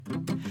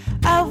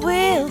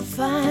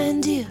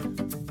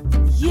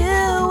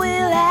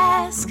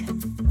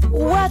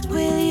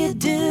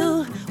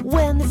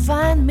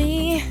find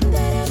me.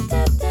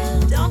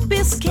 Don't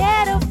be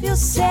scared of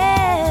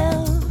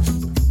yourself.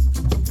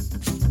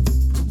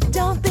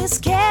 Don't be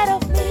scared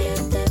of me.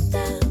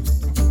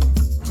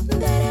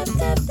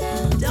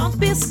 Don't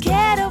be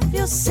scared of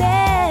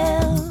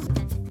yourself.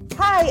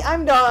 Hi,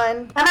 I'm Dawn.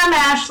 And I'm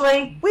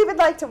Ashley. We would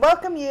like to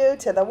welcome you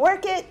to the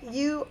Work It,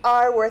 You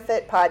Are Worth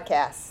It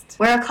podcast,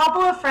 where a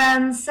couple of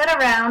friends sit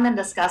around and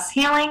discuss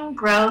healing,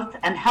 growth,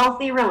 and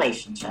healthy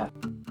relationships.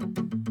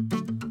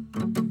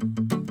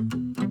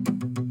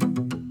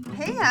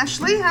 Hey,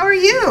 Ashley, how are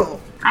you?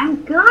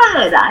 I'm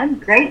good. I'm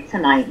great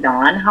tonight,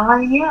 Dawn. How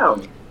are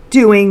you?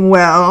 Doing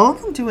well.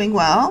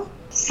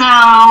 So,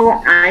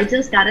 I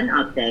just got an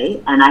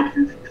update, and I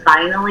can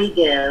finally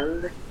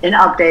give an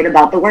update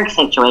about the work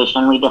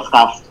situation we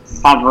discussed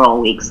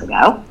several weeks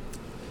ago.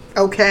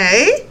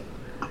 Okay.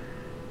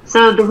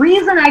 So the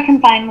reason I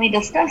can finally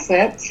discuss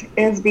it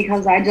is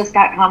because I just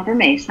got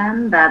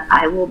confirmation that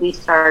I will be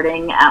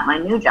starting at my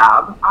new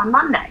job on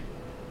Monday.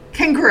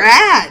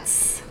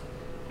 Congrats!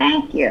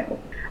 Thank you.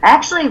 I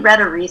actually read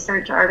a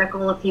research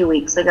article a few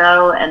weeks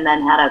ago and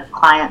then had a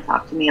client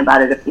talk to me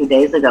about it a few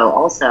days ago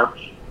also.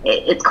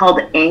 It's called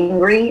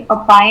angry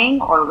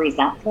applying or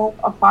resentful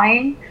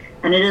applying,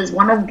 and it is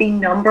one of the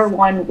number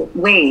one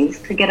ways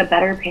to get a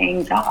better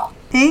paying job.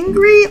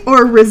 Angry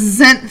or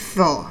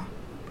resentful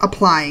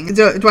applying?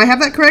 Do I have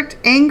that correct?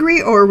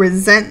 Angry or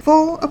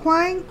resentful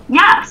applying?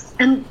 Yes,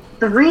 and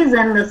the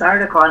reason this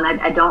article,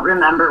 and I don't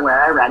remember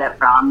where I read it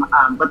from,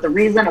 but the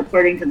reason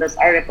according to this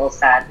article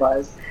said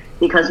was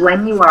because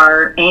when you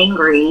are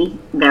angry,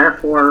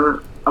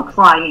 therefore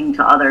applying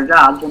to other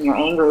jobs, when you're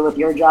angry with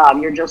your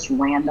job, you're just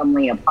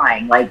randomly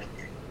applying. Like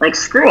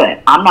screw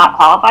it, I'm not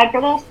qualified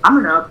for this, I'm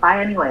going to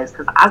apply anyways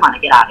because I want to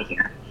get out of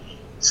here.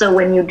 So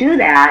when you do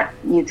that,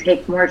 you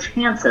take more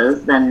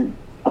chances than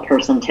a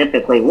person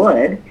typically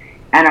would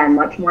and are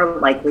much more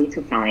likely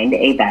to find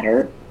a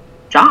better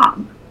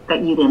job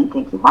that you didn't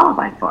think you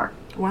qualified for.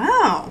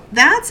 Wow,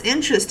 that's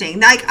interesting.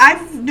 Like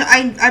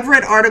I've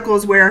read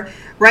articles where,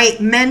 right,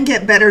 men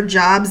get better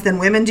jobs than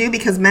women do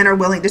because men are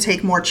willing to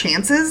take more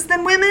chances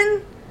than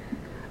women.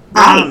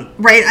 Right.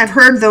 Right. I've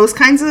heard those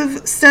kinds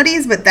of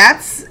studies, but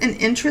that's an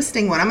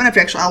interesting one. I'm gonna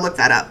have to I'll look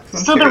that up.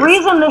 So the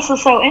reason this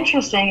is so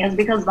interesting is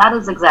because that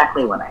is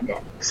exactly what I did.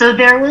 So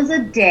there was a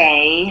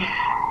day,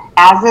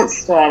 as it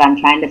stood, I'm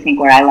trying to think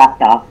where I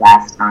left off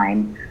last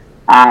time.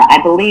 I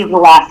believe the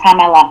last time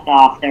I left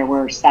off, there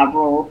were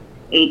several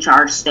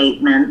HR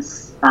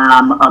statements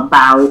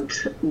about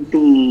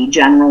the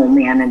general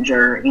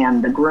manager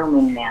and the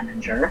grooming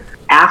manager.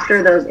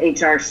 After those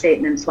HR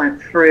statements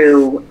went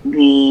through,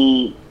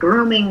 the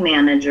grooming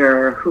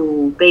manager,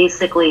 who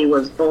basically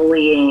was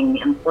bullying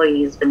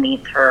employees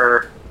beneath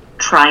her,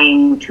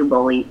 trying to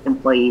bully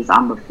employees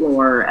on the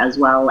floor, as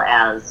well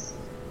as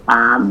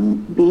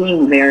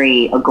being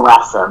very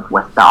aggressive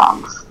with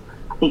dogs.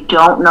 I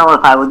don't know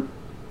if I would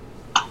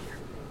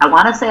I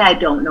want to say I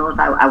don't know if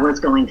I was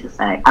going to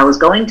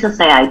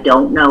say I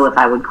don't know if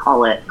I would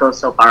go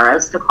so far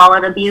as to call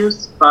it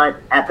abuse, but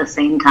at the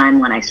same time,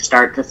 when I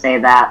start to say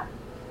that,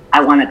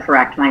 I want to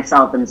correct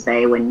myself and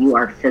say when you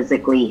are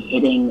physically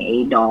hitting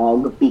a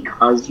dog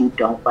because you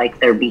don't like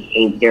their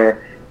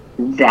behavior,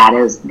 that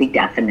is the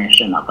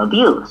definition of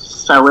abuse.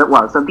 So it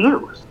was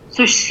abuse.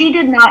 So she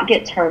did not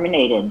get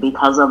terminated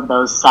because of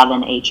those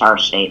 7 HR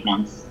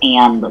statements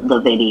and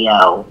the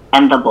video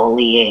and the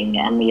bullying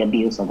and the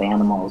abuse of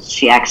animals.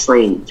 She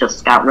actually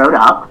just got wrote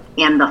up.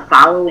 And the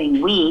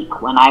following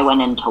week, when I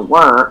went into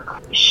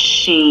work,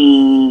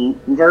 she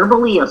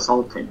verbally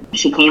assaulted me.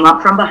 She came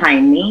up from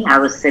behind me. I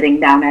was sitting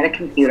down at a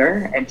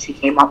computer, and she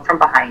came up from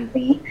behind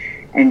me,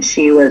 and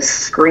she was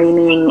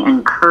screaming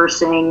and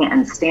cursing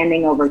and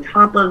standing over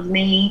top of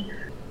me.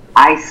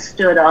 I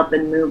stood up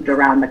and moved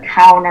around the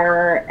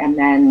counter and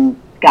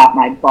then got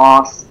my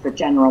boss, the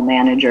general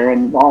manager,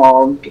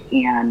 involved.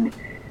 And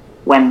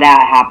when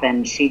that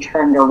happened, she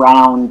turned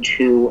around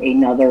to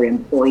another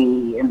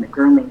employee in the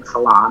grooming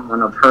salon,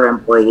 one of her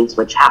employees,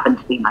 which happened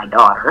to be my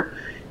daughter,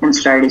 and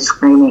started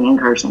screaming and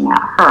cursing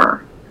at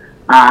her.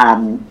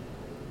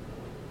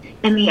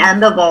 In the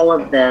end of all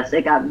of this,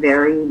 it got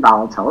very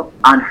volatile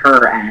on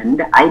her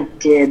end. I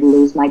did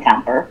lose my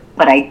temper,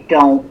 but I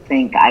don't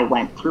think I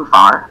went too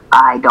far.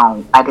 I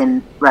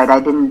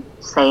didn't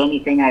say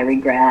anything I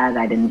regret.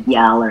 I didn't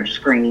yell or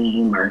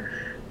scream or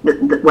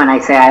when I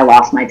say I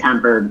lost my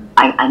temper,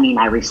 I mean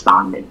I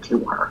responded to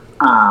her.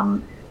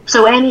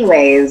 So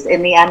anyways,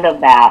 in the end of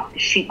that,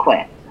 she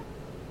quit.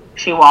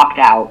 She walked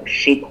out.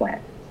 She quit.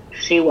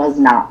 She was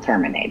not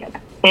terminated.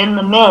 In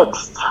the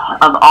midst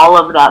of all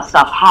of that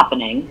stuff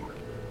happening,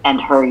 and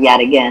her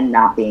yet again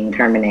not being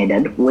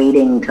terminated,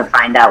 waiting to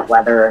find out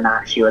whether or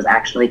not she was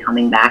actually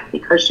coming back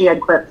because she had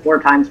quit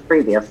 4 times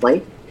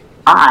previously,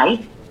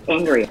 I,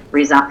 angry,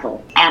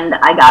 resentful, and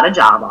I got a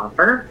job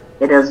offer.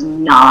 It is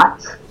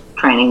not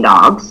training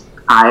dogs.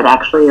 It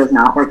actually is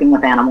not working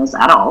with animals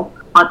at all.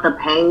 But the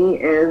pay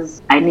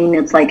is,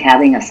 it's like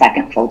having a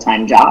second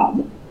full-time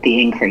job,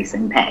 the increase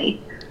in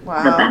pay.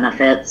 Wow. The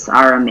benefits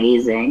are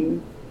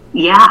amazing.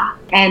 Yeah,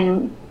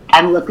 and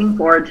I'm looking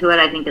forward to it.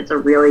 I think it's a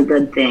really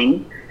good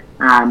thing.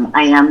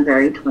 I am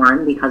very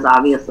torn because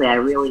obviously I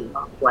really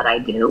love what I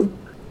do.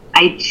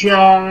 I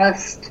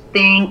just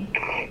think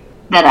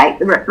that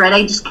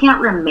I just can't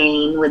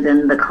remain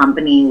within the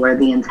company where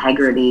the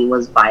integrity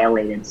was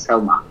violated so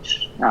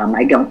much.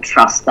 I don't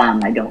trust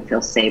them. I don't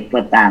feel safe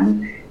with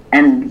them.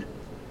 And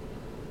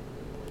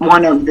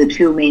one of the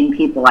two main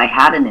people I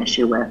had an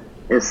issue with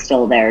is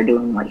still there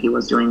doing what he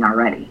was doing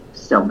already,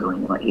 still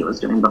doing what he was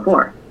doing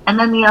before. And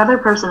then the other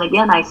person,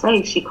 again, I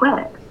say she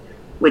quit,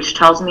 which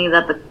tells me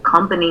that the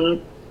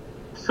company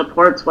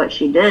supports what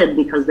she did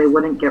because they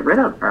wouldn't get rid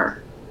of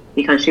her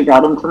because she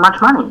brought in too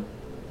much money.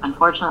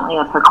 Unfortunately,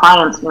 if her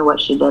clients knew what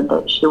she did,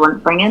 that she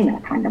wouldn't bring in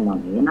that kind of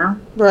money, you know?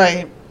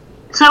 Right.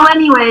 So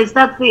anyways,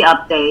 that's the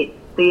update.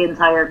 The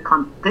entire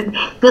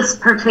this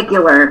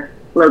particular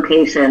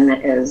location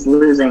is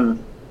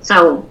losing.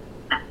 So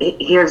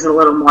here's a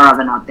little more of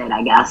an update,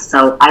 I guess.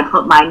 So I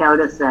put my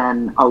notice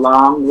in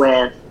along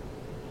with,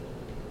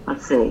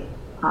 let's see,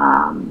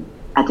 I'm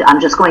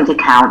just going to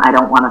count. I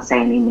don't want to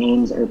say any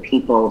names or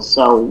people.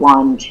 So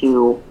 1,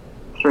 2,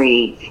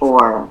 3,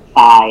 4,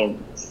 5,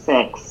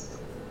 6,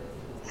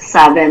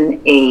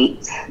 7,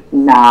 8,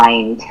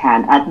 9,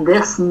 10. At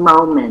this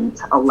moment,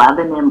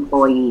 11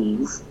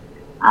 employees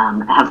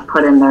have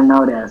put in their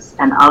notice,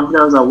 and of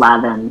those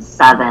 11,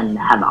 7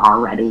 have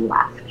already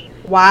left.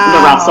 Wow.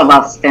 The rest of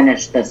us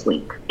finished this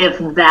week. If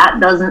that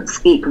doesn't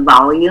speak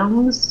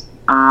volumes,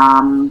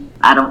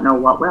 I don't know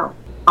what will.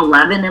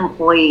 11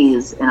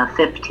 employees in a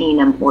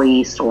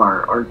 15-employee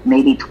store, or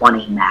maybe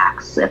 20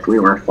 max if we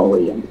were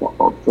fully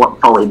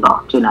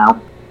booked, you know,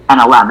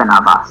 and 11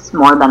 of us.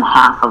 More than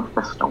half of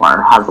the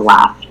store has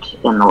left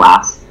in the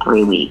last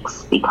 3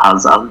 weeks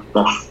because of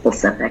this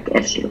specific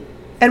issue.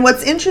 And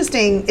what's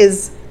interesting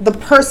is the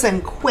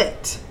person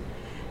quit.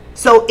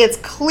 So it's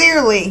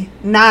clearly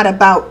not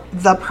about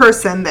the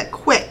person that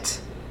quit.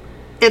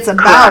 It's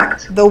about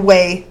Correct. the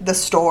way the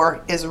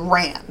store is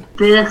ran.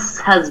 This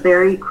has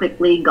very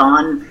quickly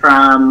gone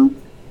from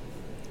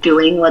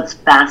doing what's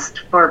best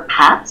for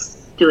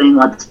pets, doing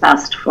what's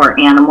best for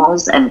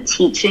animals, and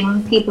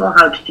teaching people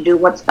how to do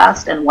what's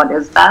best and what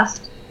is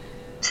best,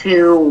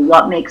 to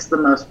what makes the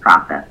most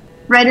profit.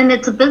 Right, and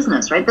it's a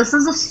business, right? This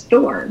is a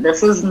store.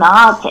 This is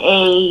not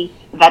a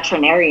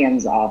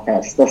veterinarian's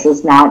office. This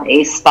is not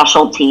a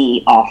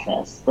specialty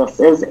office. This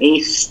is a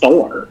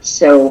store.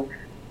 So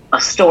a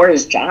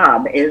store's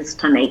job is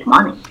to make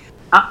money.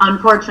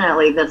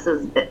 Unfortunately,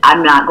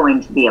 I'm not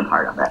going to be a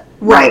part of it.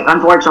 Right.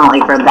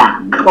 Unfortunately for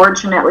them.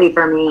 Fortunately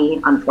for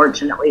me,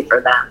 unfortunately for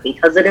them,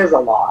 because it is a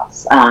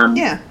loss.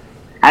 Yeah.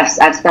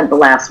 I've spent the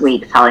last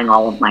week telling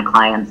all of my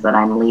clients that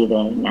I'm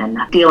leaving and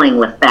dealing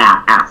with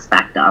that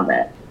aspect of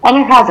it. And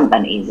it hasn't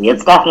been easy.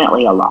 It's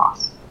definitely a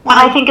loss. But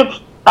I think it's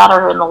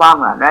better in the long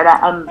run, right?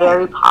 I'm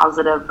very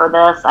positive for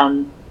this.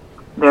 I'm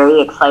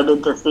very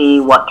excited to see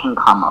what can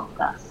come of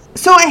this.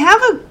 So I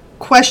have a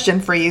question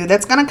for you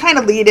that's going to kind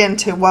of lead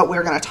into what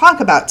we're going to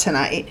talk about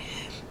tonight.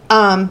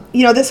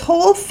 This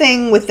whole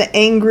thing with the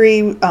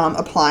angry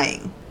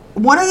applying.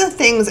 One of the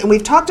things, and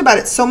we've talked about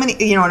it so many,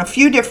 in a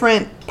few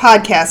different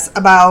podcasts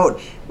about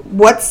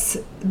what's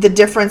the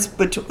difference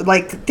between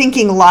like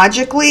thinking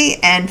logically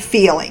and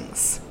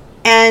feelings.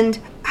 And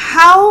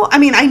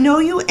I know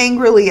you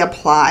angrily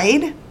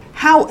applied.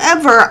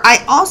 However,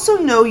 I also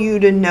know you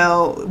to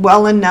know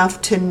well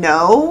enough to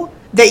know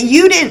that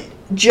you didn't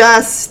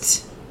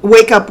just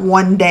wake up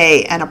one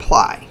day and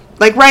apply.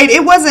 Like, right?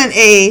 It wasn't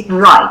a...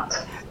 Right.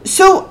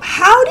 So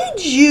how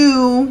did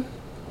you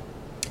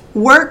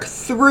work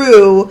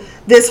through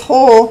this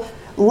whole,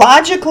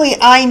 logically,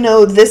 I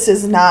know this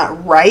is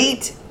not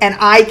right and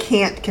I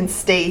can't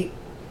stay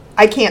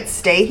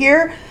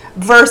here,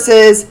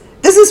 versus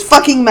this is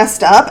fucking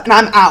messed up and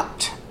I'm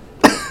out.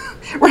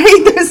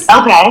 Right?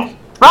 Okay.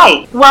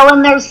 Right. Well,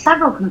 and there's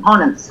several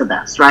components to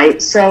this,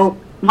 right? So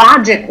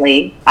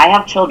logically, I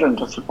have children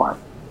to support.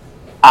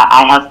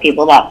 I have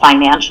people that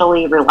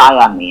financially rely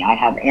on me. I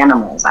have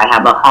animals. I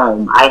have a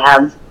home. I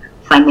have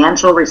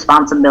financial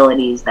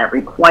responsibilities that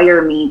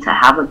require me to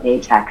have a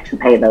paycheck to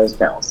pay those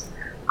bills.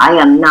 I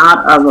am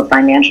not of a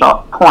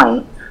financial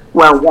point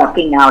where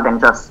walking out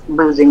and just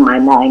losing my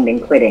mind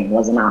and quitting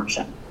was an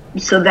option.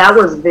 So that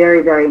was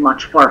very, very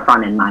much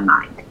forefront in my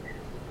mind.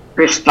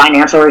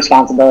 Financial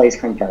responsibilities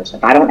come first.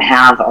 If I don't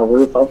have a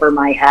roof over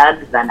my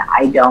head, then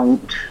I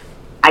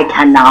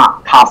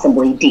cannot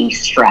possibly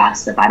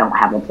de-stress if I don't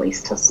have a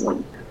place to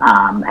sleep,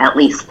 at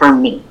least for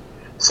me.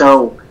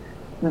 So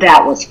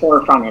that was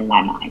forefront in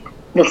my mind.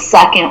 The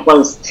second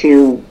was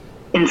to,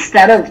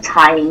 instead of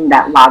tying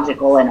that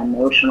logical and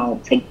emotional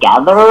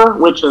together,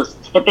 which is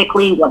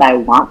typically what I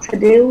want to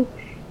do,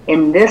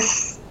 in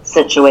this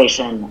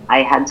situation,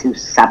 I had to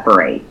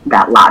separate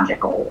that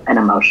logical and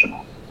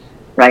emotional,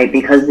 right?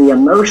 Because the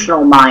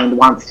emotional mind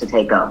wants to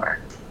take over.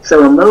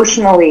 So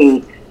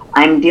emotionally,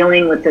 I'm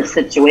dealing with this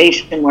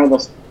situation where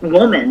this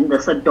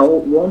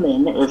adult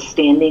woman, is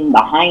standing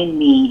behind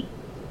me,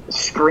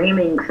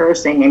 screaming,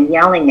 cursing, and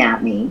yelling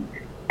at me.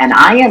 And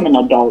I am an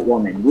adult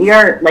woman.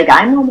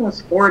 I'm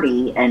almost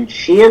 40 and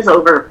she is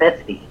over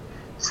 50.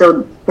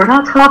 So we're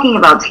not talking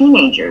about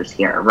teenagers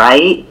here,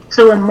 right?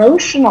 So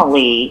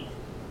emotionally,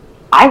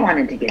 I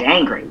wanted to get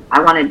angry.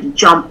 I wanted to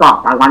jump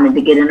up. I wanted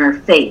to get in her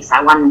face.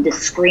 I wanted to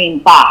scream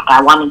back.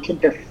 I wanted to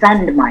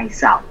defend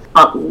myself.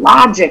 But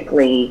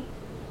logically,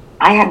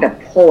 I had to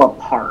pull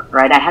apart,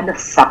 right? I had to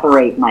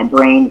separate my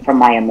brain from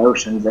my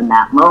emotions in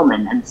that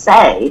moment and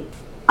say,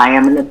 I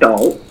am an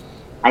adult.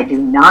 I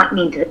do not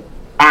need to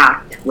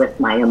act with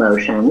my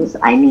emotions.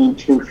 I need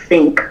to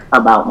think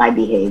about my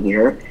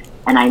behavior,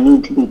 and I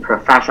need to be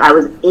professional. I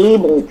was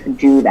able to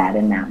do that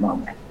in that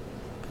moment.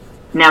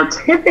 Now,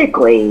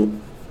 typically,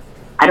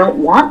 I don't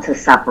want to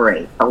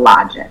separate the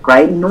logic,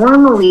 right?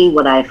 Normally,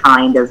 what I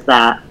find is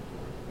that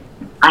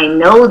I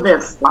know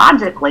this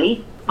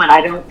logically, but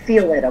I don't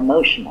feel it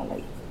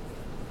emotionally.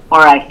 Or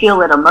I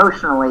feel it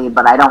emotionally,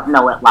 but I don't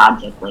know it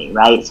logically,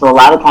 right? So a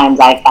lot of times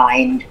I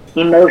find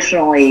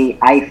emotionally,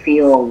 I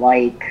feel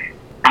like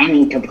I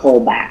need to pull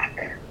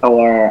back,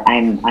 or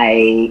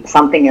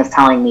something is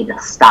telling me to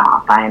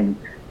stop. I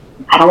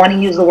don't want to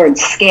use the word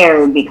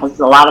scared, because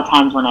a lot of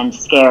times when I'm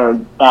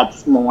scared,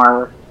 that's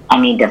more,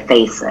 I need to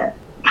face it.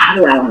 How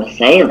do I want to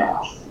say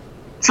this?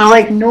 So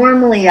like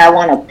normally I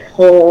want to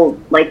pull,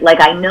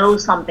 like I know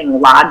something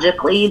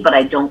logically, but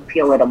I don't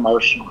feel it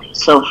emotionally.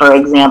 So for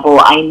example,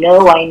 I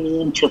know I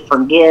need to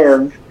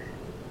forgive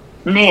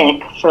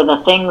Nick for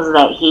the things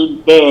that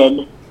he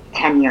did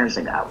 10 years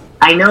ago.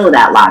 I know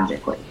that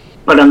logically.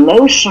 But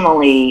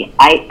emotionally,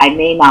 I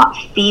may not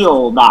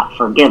feel that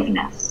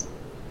forgiveness.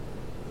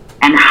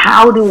 And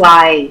how do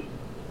I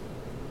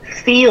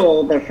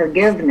feel the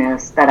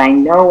forgiveness that I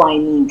know I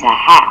need to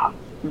have?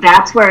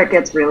 That's where it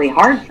gets really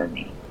hard for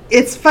me.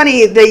 It's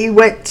funny that you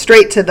went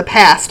straight to the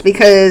past,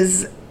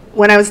 because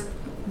when I was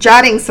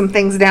jotting some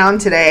things down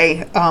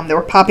today that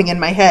were popping in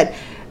my head,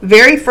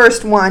 very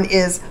first one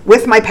is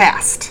with my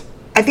past.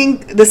 I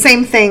think the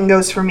same thing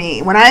goes for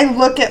me. When I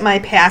look at my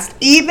past,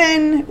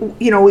 even,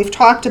 we've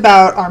talked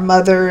about our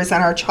mothers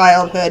and our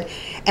childhood,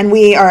 and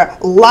we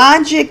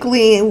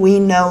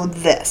know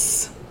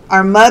this.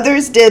 Our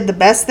mothers did the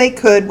best they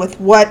could with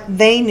what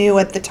they knew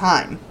at the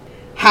time.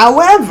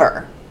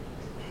 However,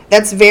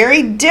 that's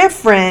very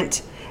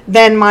different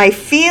than my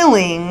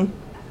feeling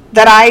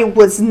that I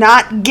was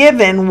not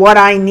given what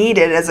I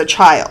needed as a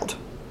child.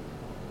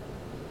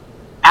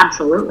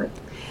 Absolutely.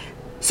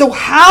 So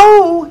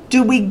how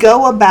do we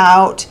go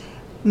about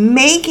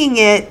making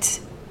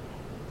it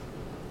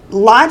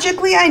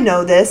logically? I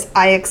know this,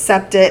 I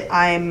accept it,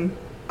 I'm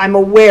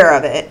aware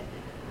of it,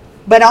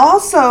 but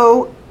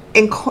also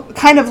in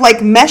kind of like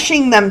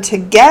meshing them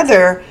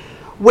together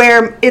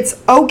where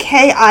it's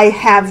okay, I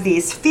have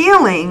these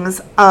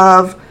feelings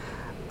of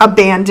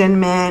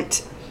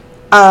abandonment,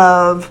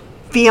 of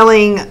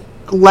feeling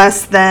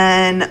less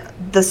than,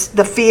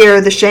 the fear,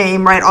 the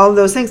shame, right? All of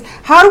those things.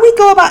 How do we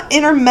go about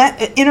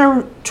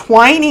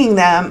intertwining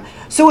them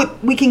so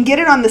we can get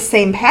it on the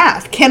same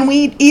path? Can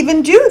we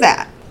even do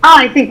that? Oh,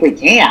 I think we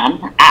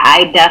can.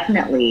 I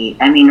definitely,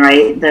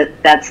 right,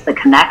 that's the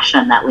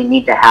connection that we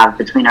need to have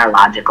between our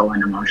logical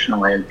and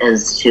emotional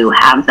is to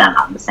have them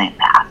on the same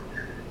path.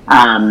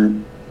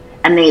 And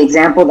the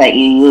example that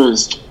you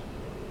used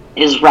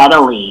is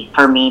readily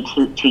for me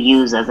to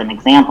use as an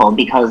example,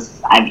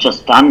 because I've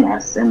just done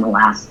this in the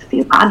last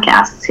few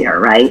podcasts here,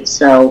 right?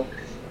 So,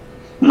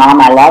 Mom,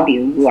 I love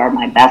you. You are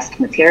my best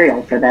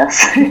material for this.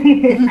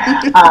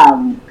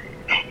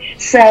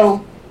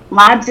 So,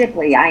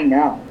 logically, I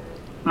know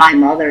my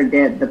mother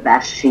did the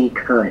best she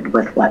could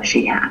with what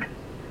she had.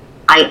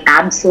 I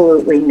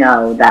absolutely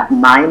know that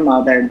my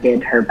mother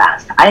did her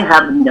best. I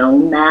have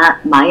known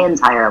that my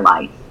entire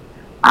life.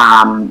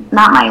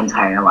 Not my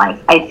entire life.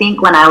 I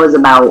think when I was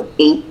about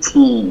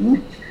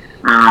 18,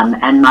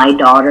 and my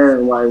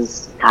daughter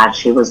was,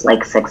 she was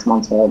like 6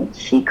 months old.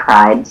 She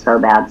cried so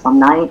bad some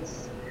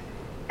nights.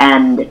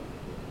 And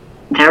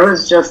there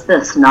was just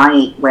this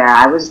night where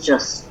I was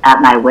just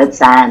at my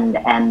wit's end,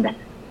 and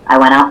I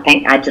went out,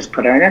 I just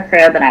put her in her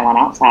crib and I went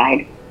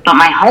outside. But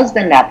my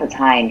husband at the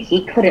time,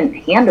 he couldn't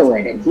handle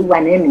it, and he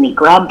went in and he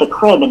grabbed the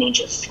crib and he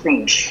just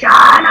screamed, "Shut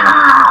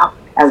up!"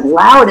 as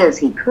loud as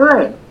he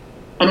could.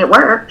 And it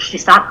worked. She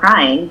stopped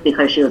crying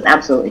because she was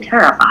absolutely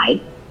terrified.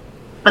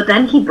 But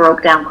then he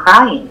broke down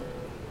crying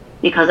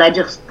because I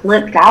just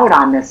flipped out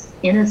on this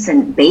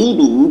innocent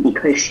baby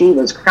because she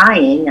was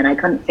crying and I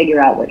couldn't figure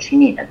out what she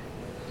needed.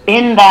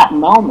 In that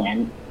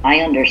moment, I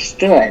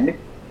understood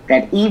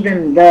that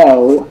even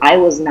though I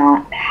was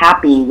not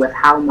happy with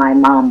how my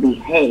mom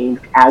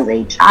behaved as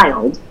a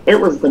child, it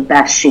was the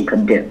best she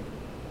could do.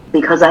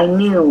 Because I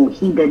knew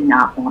he did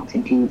not want to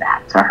do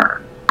that to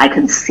her. I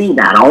could see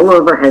that all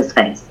over his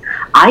face.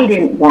 I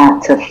didn't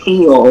want to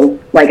feel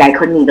like I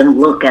couldn't even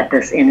look at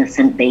this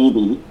innocent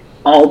baby,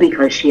 all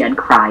because she had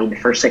cried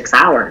for 6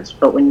 hours.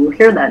 But when you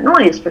hear that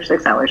noise for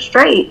 6 hours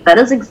straight, that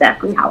is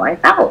exactly how I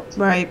felt.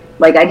 Right.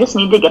 Like, I just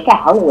need to get the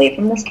hell away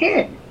from this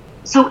kid.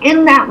 So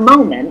in that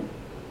moment,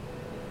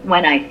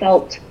 when I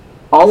felt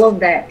all of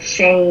that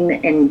shame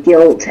and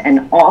guilt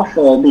and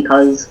awful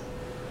because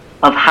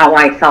of how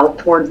I felt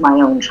towards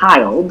my own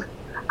child,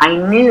 I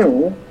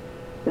knew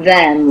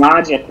then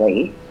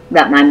logically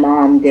that my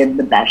mom did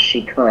the best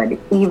she could,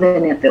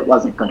 even if it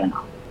wasn't good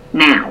enough.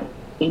 Now,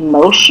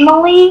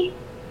 emotionally,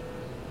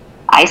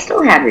 I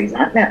still had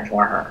resentment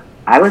for her.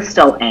 I was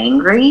still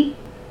angry.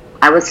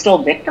 I was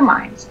still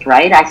victimized,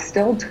 right? I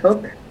still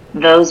took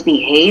those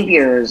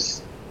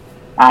behaviors,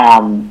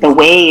 the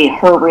way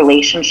her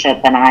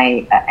relationship and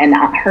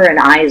her and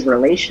I's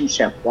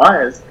relationship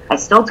was, I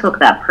still took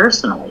that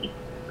personally.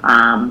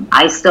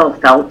 I still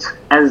felt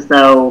as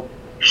though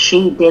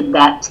she did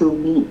that to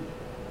me.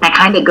 That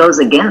kind of goes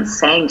against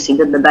saying she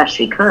did the best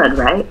she could,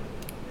 right?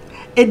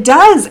 It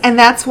does, and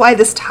that's why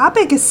this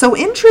topic is so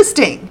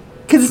interesting,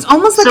 because it's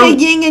almost like a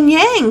yin and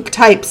yang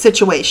type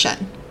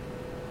situation.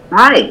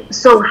 Right.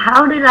 So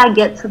how did I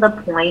get to the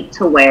point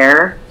to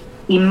where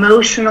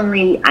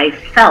emotionally I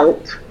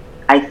feel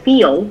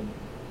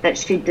that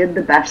she did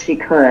the best she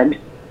could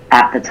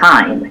at the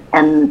time?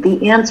 And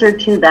the answer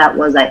to that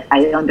was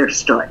I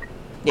understood.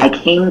 Yeah. I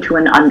came to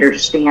an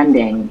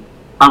understanding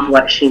of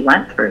what she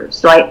went through.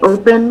 So I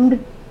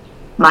opened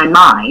my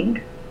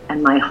mind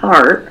and my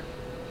heart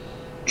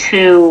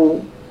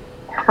to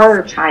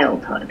her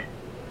childhood,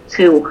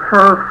 to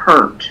her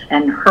hurt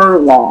and her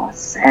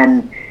loss,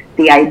 and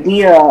the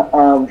idea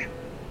of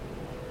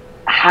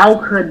how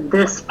could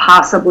this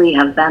possibly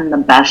have been the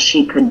best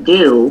she could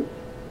do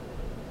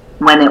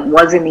when it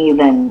wasn't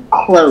even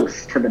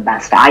close to the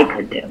best I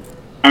could do.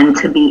 And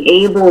to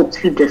be able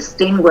to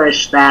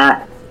distinguish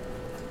that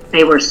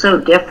they were so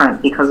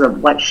different because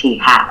of what she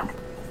had,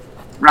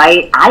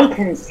 right? I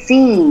can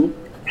see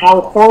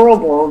how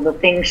horrible the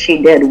things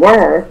she did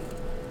were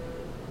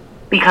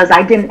because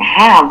I didn't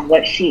have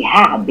what she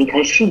had,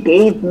 because she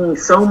gave me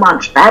so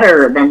much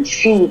better than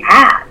she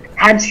had.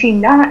 Had she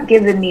not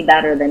given me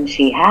better than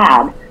she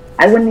had,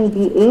 I wouldn't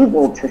be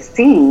able to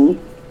see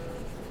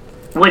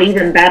what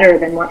even better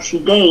than what she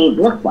gave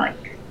looked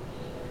like.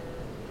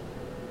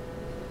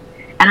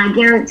 And I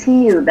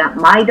guarantee you that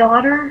my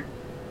daughter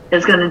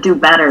is going to do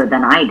better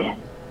than I did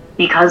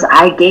because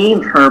I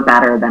gave her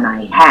better than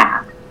I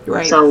had.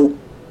 Right. So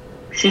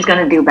she's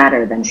going to do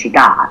better than she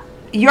got.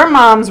 Your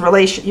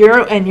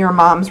and your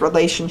mom's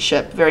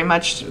relationship, very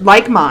much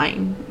like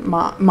mine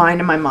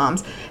and my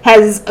mom's,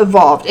 has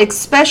evolved,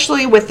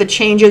 especially with the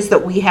changes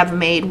that we have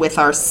made with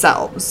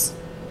ourselves.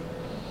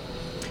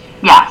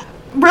 Yeah.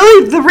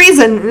 Really, the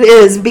reason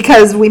is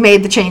because we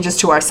made the changes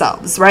to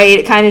ourselves, right?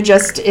 It kind of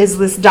just is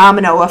this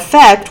domino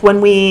effect. When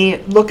we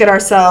look at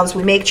ourselves,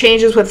 we make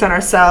changes within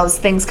ourselves,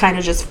 things kind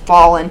of just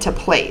fall into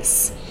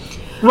place.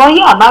 Well,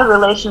 yeah, my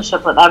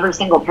relationship with every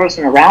single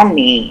person around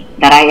me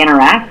that I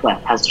interact with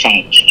has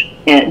changed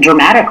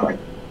dramatically.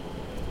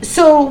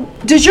 So,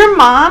 does your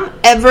mom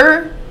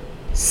ever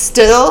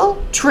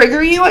still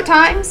trigger you at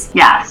times?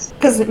 Yes.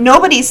 Because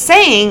nobody's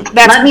saying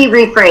that. Let me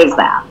rephrase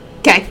that.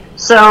 Okay.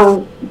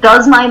 So,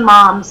 does my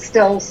mom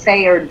still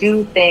say or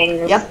do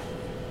things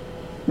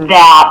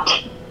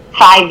that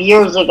 5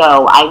 years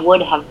ago I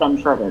would have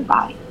been triggered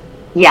by?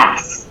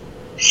 Yes.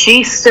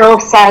 She still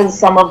says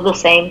some of the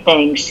same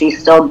things. She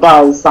still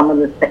does some of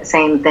the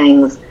same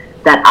things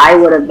that I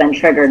would have been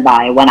triggered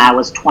by when I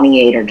was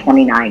 28 or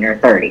 29 or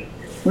 30.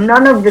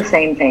 None of the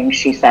same things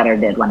she said or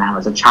did when I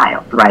was a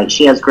child, right?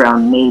 She has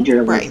grown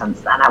majorly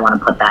since then. I want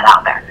to put that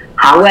out there.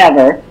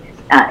 However,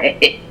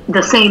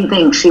 the same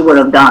thing she would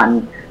have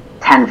done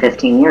 10,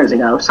 15 years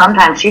ago,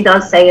 sometimes she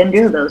does say and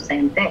do those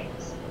same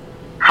things.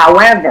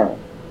 However,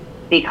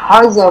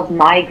 because of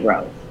my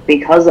growth,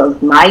 because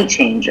of my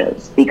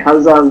changes,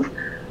 because of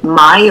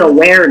my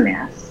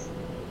awareness,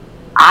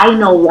 I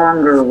no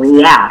longer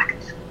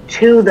react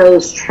to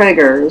those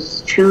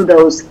triggers, to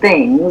those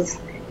things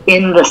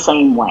in the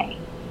same way.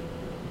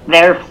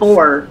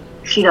 Therefore,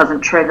 she doesn't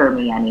trigger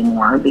me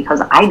anymore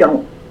because I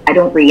don't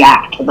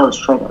react to those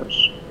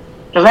triggers.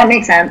 Does that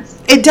make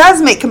sense? It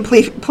does make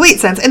complete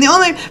sense. And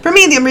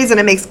the reason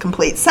it makes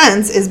complete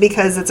sense is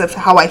because it's of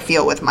how I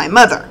feel with my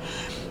mother.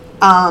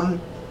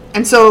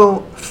 And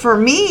so for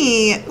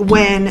me,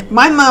 when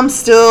my mom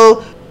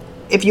still,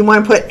 if you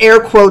want to put air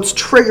quotes,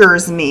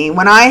 triggers me,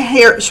 when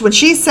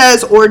she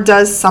says or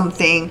does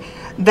something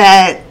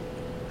that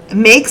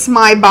makes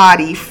my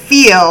body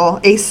feel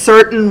a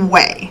certain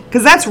way,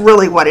 because that's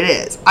really what it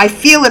is. I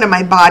feel it in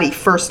my body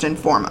first and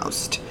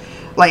foremost.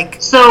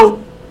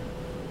 So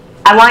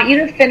I want you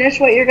to finish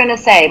what you're going to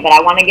say, but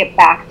I want to get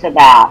back to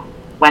that.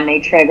 When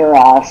they trigger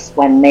us,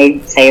 when they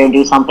say or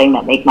do something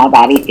that make my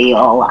body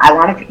feel. I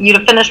want you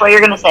to finish what you're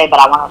going to say, but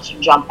I want us to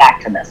jump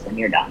back to this when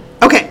you're done.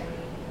 Okay.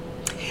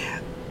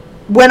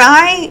 When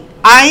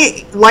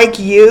I like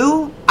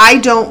you, I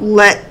don't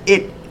let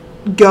it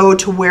go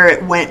to where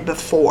it went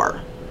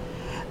before.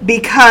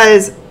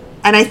 Because,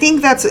 and I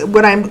think that's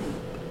what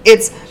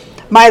it's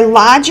my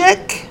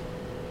logic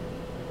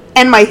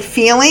and my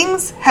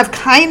feelings have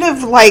kind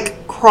of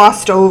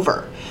crossed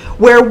over.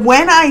 Where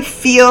when I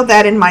feel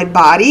that in my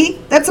body,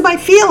 that's my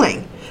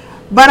feeling.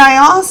 But I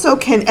also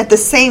can, at the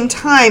same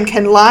time,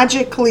 can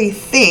logically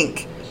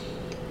think,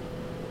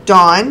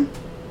 Dawn,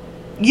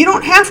 you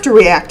don't have to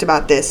react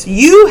about this.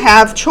 You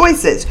have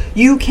choices.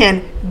 You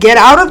can get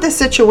out of the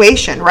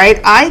situation, right?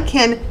 I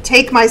can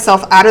take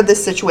myself out of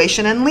this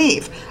situation and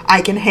leave.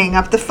 I can hang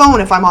up the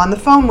phone if I'm on the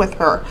phone with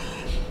her.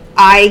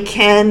 I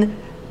can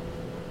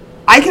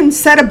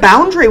set a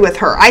boundary with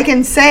her. I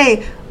can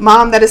say,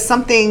 Mom, that is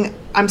something,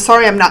 I'm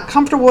sorry, I'm not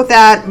comfortable with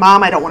that.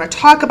 Mom, I don't want to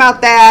talk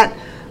about that.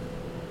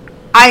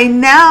 I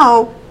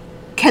now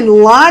can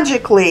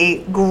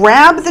logically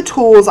grab the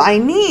tools I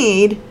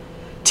need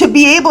to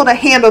be able to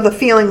handle the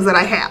feelings that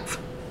I have.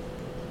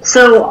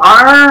 So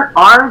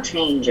our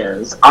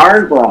changes,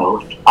 our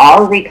growth,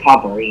 our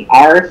recovery,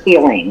 our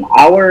healing,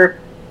 our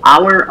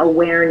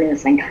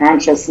awareness and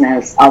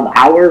consciousness of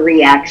our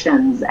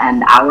reactions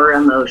and our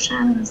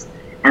emotions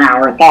and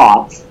our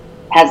thoughts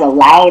has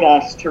allowed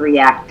us to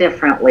react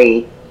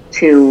differently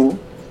to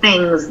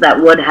things that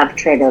would have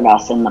triggered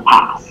us in the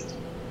past.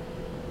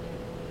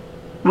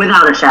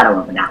 Without a shadow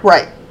of a doubt.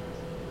 Right.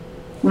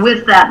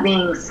 With that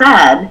being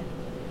said,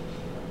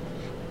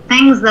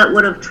 things that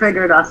would have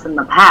triggered us in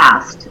the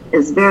past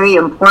is very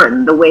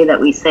important, the way that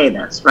we say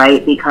this,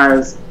 right?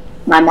 Because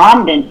my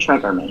mom didn't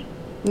trigger me.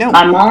 No.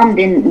 My mom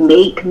didn't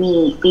make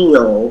me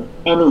feel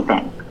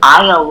anything.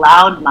 I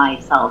allowed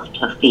myself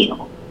to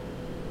feel.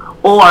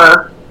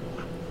 Or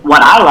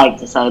what I like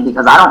to say,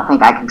 because I don't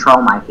think I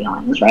control my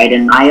feelings, right?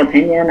 In my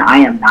opinion, I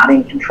am not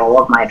in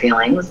control of my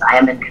feelings. I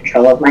am in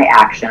control of my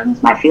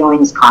actions. My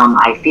feelings come,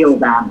 I feel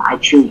them, I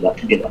choose what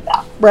to do with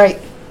them.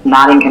 Right.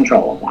 Not in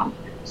control of them.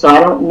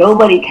 So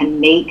nobody can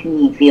make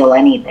me feel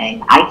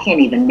anything. I can't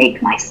even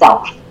make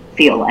myself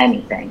feel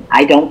anything.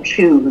 I don't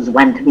choose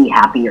when to be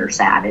happy or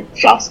sad. It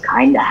just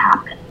kind of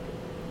happens.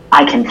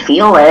 I can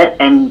feel it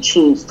and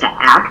choose to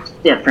act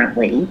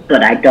differently,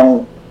 but I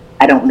don't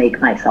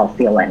make myself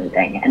feel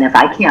anything. And if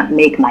I can't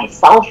make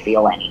myself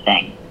feel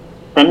anything,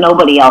 then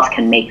nobody else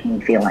can make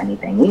me feel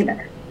anything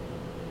either.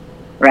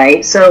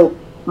 Right? So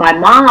my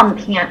mom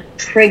can't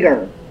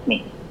trigger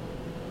me.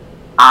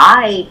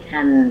 I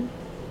can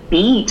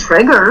be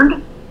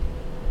triggered,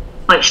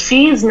 but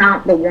she's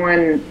not the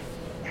one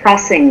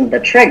pressing the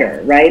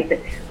trigger, right?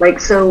 Like,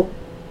 so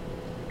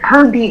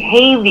her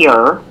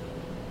behavior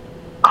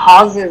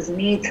causes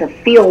me to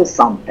feel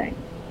something.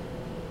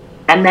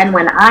 And then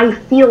when I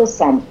feel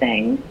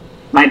something,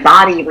 my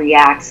body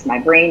reacts, my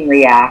brain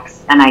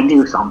reacts, and I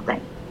do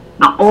something.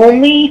 The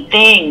only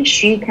thing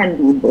she can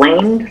be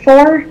blamed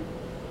for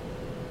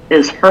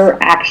is her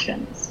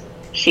actions.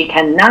 She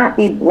cannot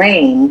be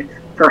blamed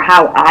for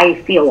how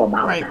I feel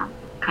about them,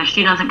 because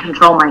she doesn't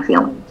control my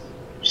feelings.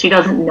 She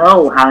doesn't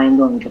know how I'm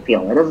going to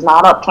feel. It is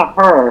not up to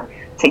her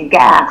to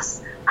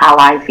guess how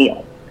I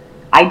feel.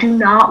 I do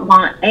not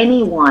want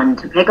anyone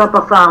to pick up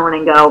a phone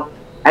and go,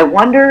 I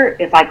wonder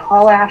if I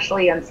call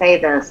Ashley and say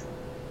this,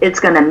 it's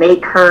going to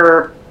make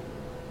her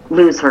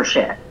lose her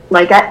shit.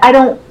 Like, I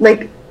don't,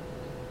 like,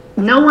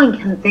 no one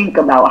can think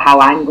about how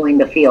I'm going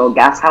to feel,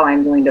 guess how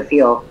I'm going to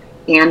feel,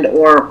 and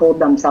or hold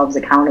themselves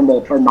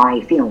accountable for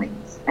my feelings.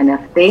 And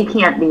if they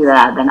can't do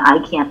that, then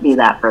I can't do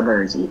that for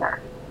theirs either.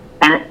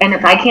 And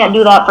if I can't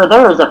do that for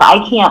theirs, if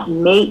I can't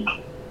make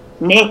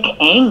Nick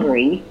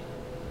angry,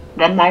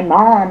 then my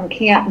mom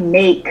can't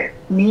make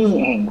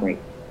me angry.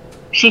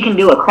 She can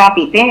do a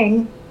crappy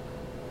thing.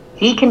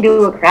 He can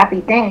do a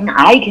crappy thing.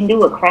 I can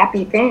do a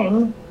crappy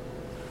thing.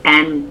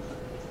 And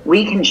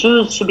we can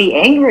choose to be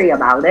angry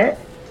about it.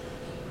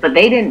 But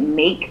they didn't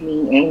make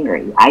me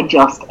angry. I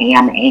just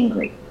am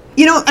angry.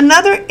 You know,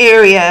 another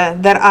area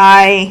that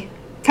I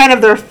kind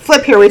of the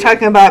flip here, we're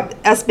talking about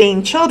us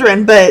being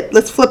children, but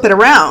let's flip it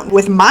around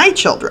with my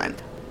children.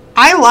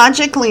 I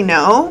logically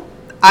know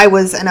I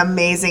was an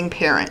amazing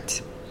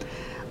parent.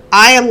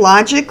 I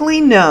logically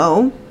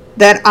know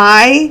that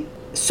I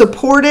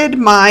supported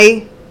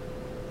my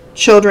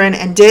children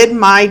and did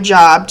my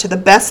job to the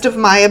best of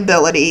my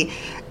ability,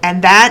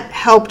 and that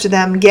helped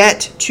them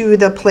get to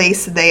the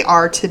place they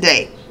are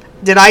today.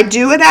 Did I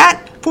do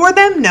that for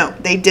them? No,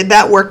 they did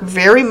that work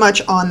very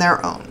much on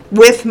their own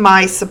with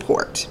my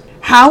support.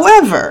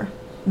 However,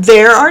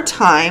 there are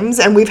times,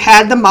 and we've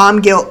had the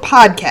Mom Guilt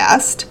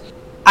podcast,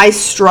 I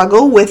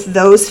struggle with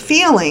those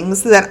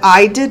feelings that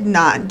I did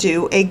not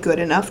do a good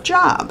enough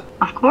job.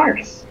 Of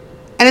course.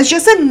 And it's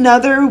just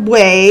another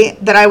way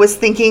that I was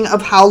thinking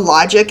of how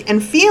logic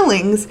and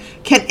feelings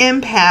can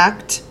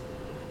impact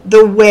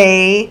the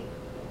way,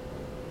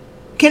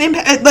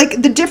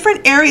 like the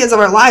different areas of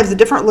our lives, the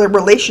different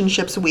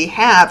relationships we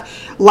have.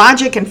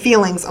 Logic and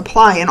feelings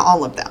apply in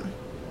all of them.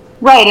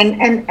 Right,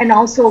 and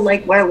also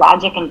like where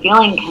logic and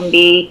feeling can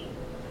be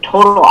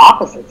total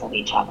opposites of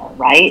each other,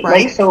 right?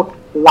 Like, so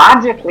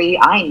logically,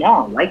 I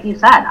know, like you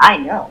said, I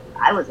know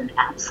I was an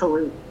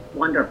absolute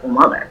wonderful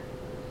mother.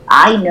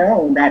 I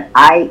know that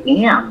I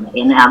am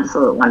an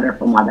absolute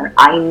wonderful mother.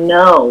 I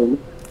know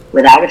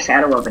without a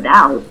shadow of a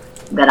doubt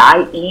that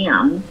I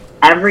am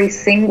every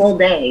single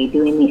day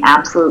doing the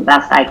absolute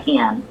best I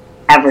can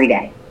every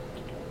day.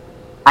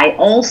 I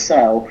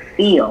also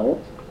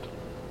feel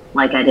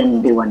like I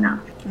didn't do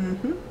enough.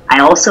 Mm-hmm. I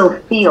also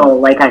feel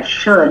like I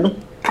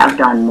should have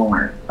done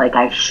more, like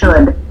I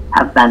should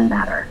have been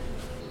better.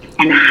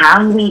 and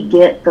how we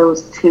get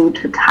those two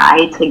to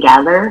tie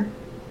together,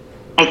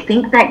 I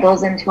think that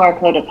goes into our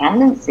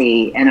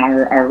codependency and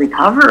our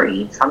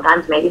recovery.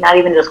 Sometimes maybe not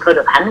even just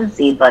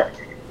codependency,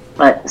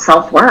 but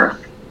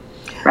self-worth,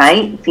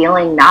 right?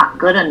 Feeling not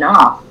good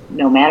enough,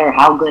 no matter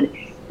how good.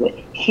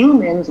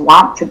 Humans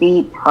want to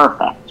be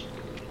perfect,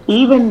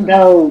 even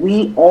though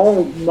we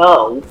all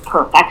know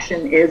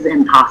perfection is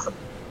impossible.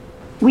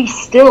 We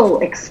still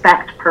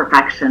expect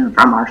perfection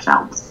from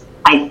ourselves.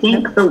 I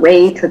think the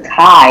way to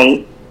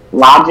tie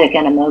logic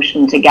and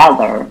emotion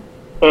together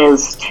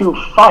is to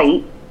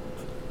fight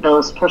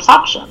those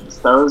perceptions,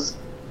 those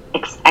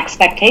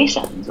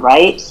expectations,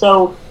 right?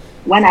 So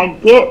when I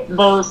get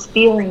those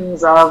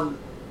feelings of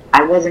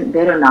I wasn't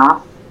good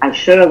enough, I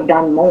should have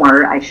done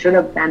more, I should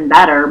have been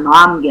better,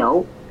 mom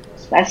guilt,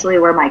 especially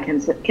where my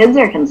kids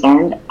are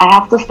concerned, I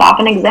have to stop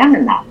and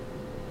examine that.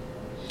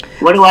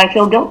 What do I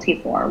feel guilty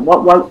for?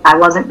 What I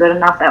wasn't good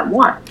enough at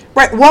what?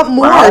 Right. What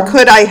more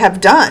could I have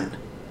done?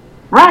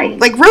 Right.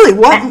 Like, really,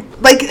 what?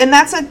 And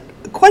that's a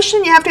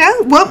question you have to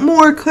ask. What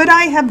more could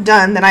I have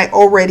done than I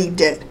already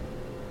did?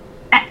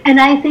 And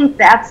I think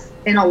that's,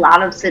 in a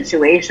lot of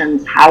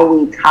situations, how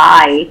we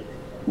tie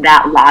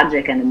that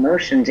logic and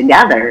emotion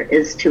together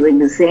is to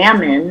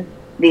examine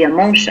the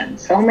emotion.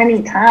 So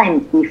many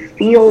times we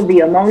feel the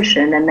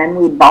emotion and then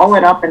we ball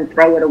it up and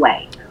throw it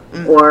away.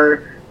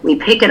 Or we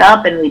pick it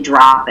up and we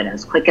drop it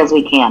as quick as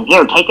we can.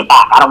 Here, take it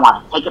back. I don't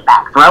want it. Take it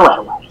back. Throw it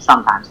away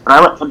sometimes.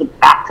 Throw it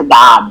back to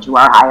God, to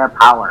our higher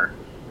power.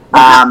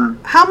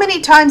 How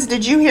many times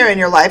did you hear in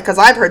your life, because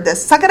I've heard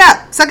this, suck it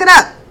up, suck it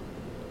up.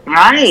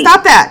 Right.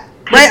 Stop that.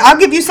 Right? I'll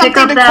give you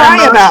something to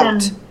cry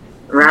about.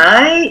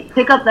 Right?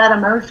 Pick up that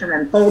emotion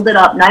and fold it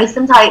up nice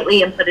and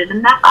tightly and put it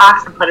in that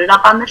box and put it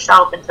up on the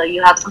shelf until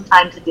you have some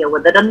time to deal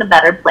with it in a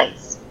better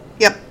place.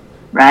 Yep.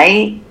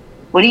 Right?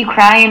 What are you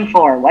crying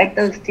for? Wipe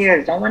those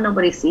tears. Don't let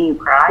nobody see you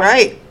cry.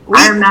 Right.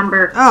 I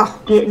remember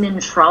getting in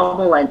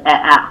trouble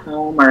at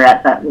home or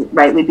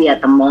we'd be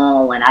at the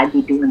mall and I'd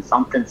be doing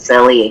something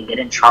silly and get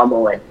in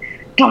trouble and,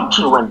 don't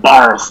you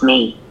embarrass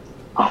me.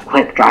 Oh,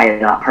 quick, dry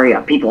it up. Hurry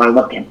up. People are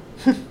looking.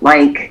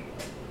 Like,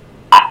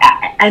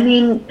 I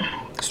mean...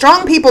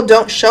 Strong people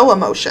don't show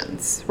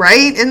emotions,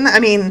 right? And I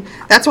mean,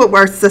 that's what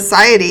our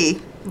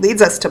society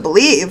leads us to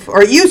believe,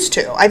 or used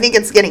to. I think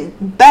it's getting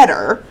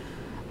better,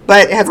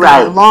 but it has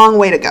got a long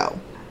way to go.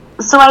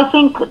 So I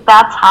think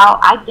that's how,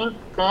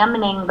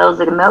 examining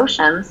those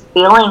emotions,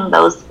 feeling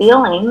those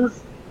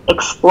feelings,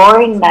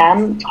 exploring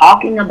them,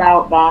 talking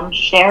about them,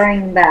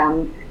 sharing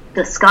them,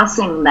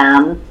 discussing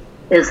them,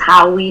 is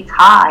how we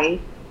tie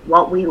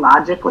what we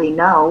logically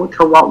know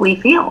to what we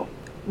feel.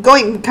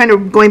 Going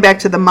back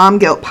to the mom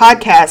guilt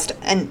podcast,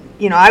 and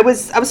I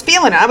was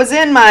feeling it. I was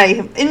in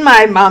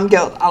my mom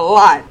guilt a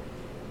lot.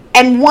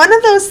 And one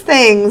of those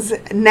things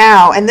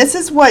now, and this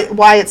is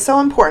why it's so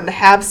important to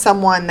have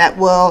someone that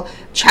will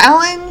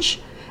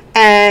challenge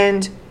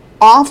and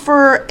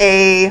offer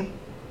a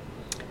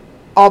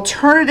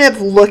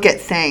alternative look at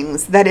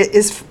things that it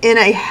is in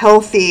a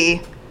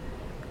healthy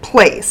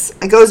place.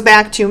 It goes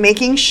back to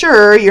making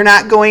sure you're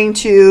not going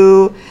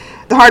to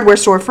the hardware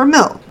store for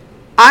milk.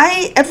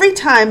 Every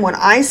time when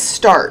I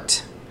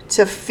start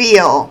to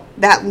feel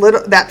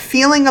that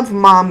feeling of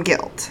mom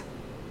guilt,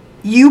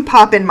 you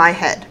pop in my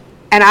head.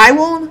 And I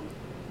will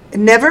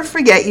never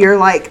forget, you're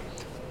like,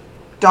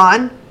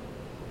 Dawn,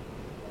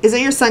 isn't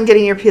your son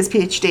getting his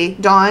PhD?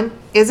 Dawn,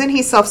 isn't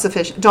he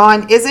self-sufficient?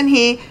 Dawn, isn't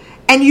he?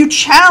 And you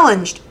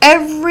challenged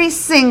every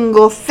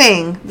single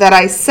thing that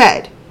I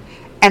said.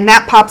 And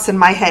that pops in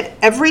my head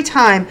every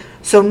time.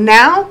 So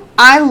now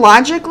I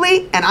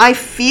logically and I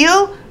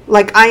feel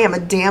like I am a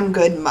damn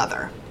good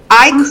mother.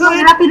 I'm so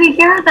happy to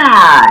hear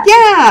that.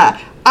 Yeah.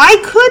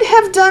 I could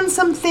have done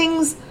some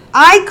things.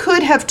 I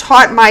could have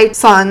taught my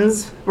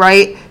sons,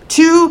 right,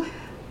 to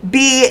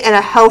be in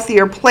a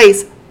healthier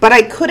place, but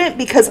I couldn't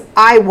because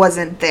I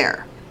wasn't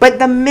there. But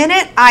the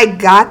minute I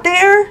got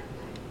there,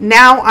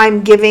 now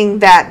I'm giving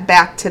that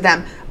back to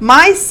them.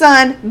 My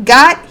son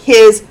got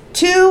his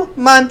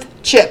 2-month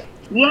chip.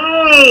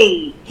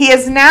 Yay! He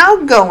is now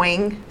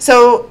going,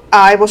 so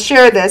I will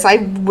share this. I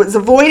was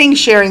avoiding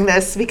sharing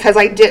this because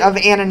of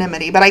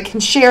anonymity, but I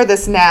can share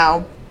this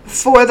now.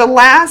 For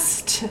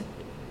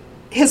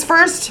his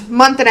first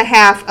month and a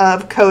half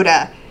of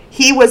CODA,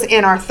 he was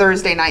in our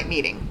Thursday night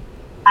meeting.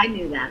 I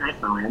knew that. I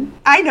saw him.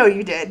 I know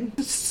you did.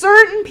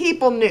 Certain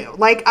people knew.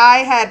 Like, I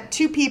had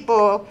 2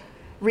 people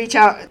reach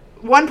out.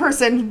 One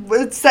person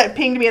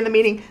pinged me in the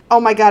meeting,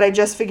 oh my God, I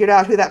just figured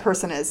out who that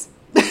person is.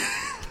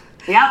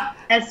 Yep.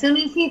 As soon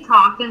as he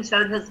talked and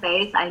showed his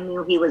face, I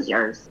knew he was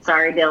yours.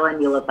 Sorry,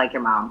 Dylan, you look like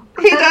your mom.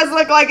 He does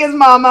look like his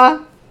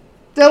mama.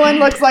 Dylan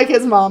looks like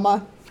his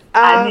mama.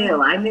 I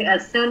knew.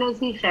 As soon as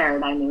he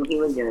shared, I knew he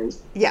was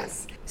yours.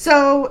 Yes.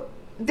 So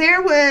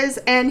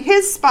and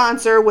his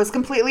sponsor was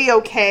completely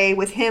okay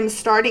with him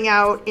starting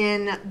out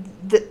and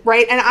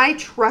I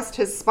trust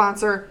his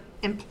sponsor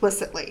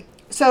implicitly.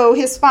 So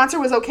his sponsor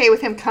was okay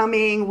with him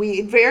coming.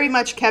 We very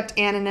much kept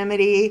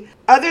anonymity.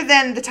 Other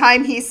than the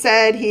time he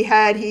said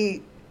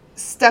he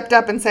stepped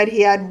up and said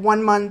he had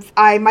 1 month.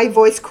 My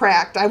voice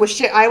cracked. I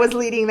was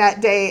leading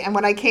that day, and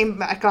when I came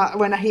back,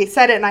 when he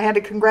said it and I had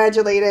to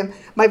congratulate him,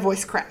 my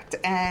voice cracked,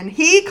 and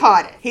he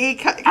caught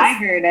it. I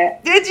heard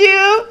it. Did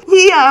you?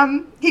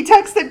 He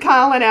texted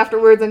Colin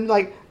afterwards and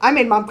like, I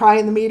made Mom cry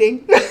in the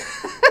meeting.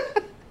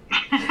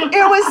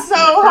 It was so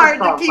hard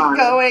to keep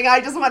going. I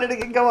just wanted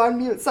to go on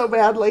mute so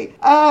badly.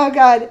 Oh,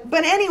 God.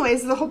 But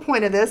anyways, the whole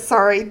point of this,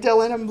 sorry,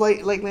 Dylan, I'm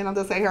laying on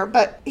this here,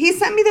 but he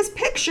sent me this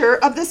picture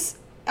of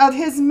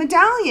his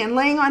medallion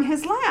laying on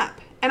his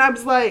lap. And I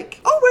was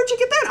like, oh, where'd you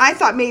get that? I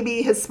thought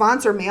maybe his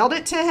sponsor mailed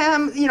it to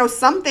him,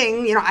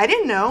 something, I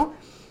didn't know.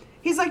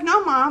 He's like,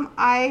 no, Mom,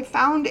 I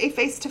found a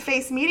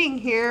face-to-face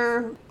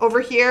meeting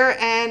over here,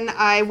 and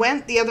I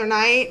went the other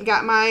night,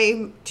 got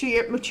my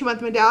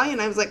 2-month medallion.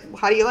 I was like,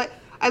 how do you like?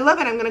 I love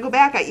it. I'm going to go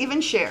back. I even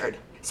shared.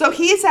 So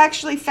he's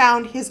actually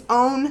found his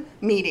own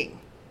meeting.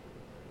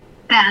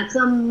 That's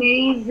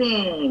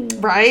amazing.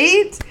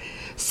 Right?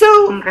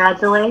 So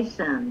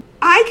congratulations.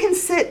 I can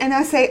sit and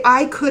I say,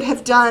 I could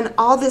have done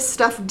all this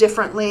stuff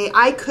differently.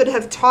 I could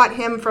have taught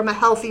him from a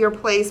healthier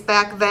place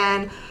back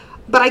then,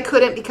 but I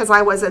couldn't because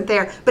I wasn't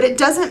there. But it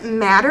doesn't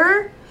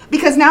matter,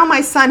 because now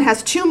my son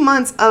has 2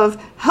 months of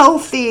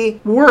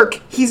healthy work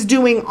he's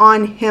doing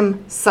on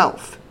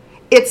himself.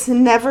 It's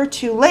never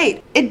too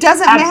late. It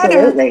doesn't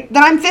matter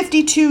that I'm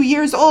 52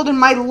 years old and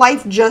my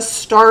life just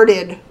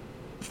started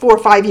 4 or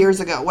 5 years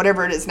ago,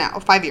 whatever it is now,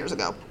 5 years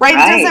ago, right?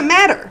 It doesn't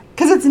matter,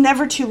 because it's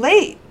never too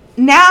late.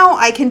 Now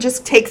I can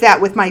just take that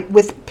with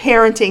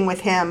parenting with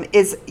him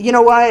is, you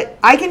know what?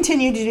 I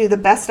continue to do the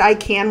best I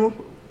can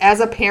as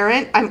a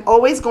parent. I'm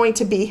always going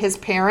to be his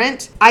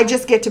parent. I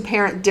just get to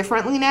parent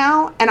differently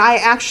now. And I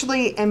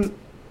actually am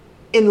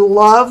in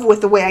love with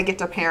the way I get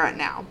to parent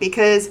now,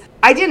 because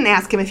I didn't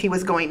ask him if he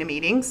was going to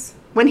meetings.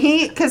 What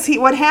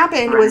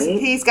happened was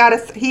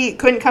he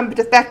couldn't come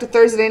back to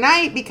Thursday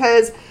night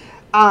because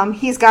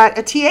he's got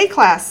a TA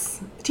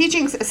class,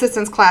 teaching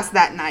assistance class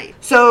that night.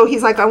 So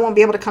he's like, I won't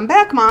be able to come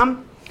back,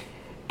 Mom.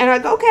 And I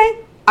go, okay.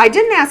 I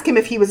didn't ask him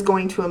if he was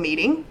going to a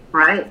meeting.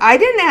 Right. I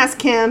didn't ask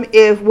him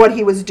what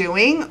he was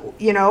doing.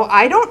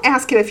 I don't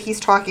ask him if he's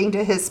talking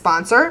to his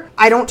sponsor.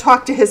 I don't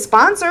talk to his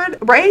sponsor,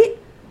 right?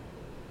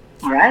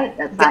 Right.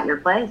 That's not your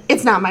place.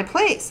 It's not my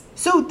place.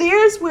 So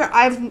there's where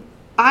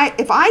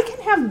if I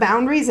can have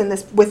boundaries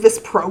with this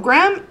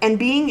program and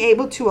being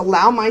able to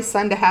allow my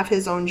son to have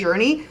his own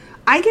journey,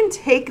 I can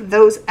take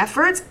those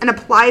efforts and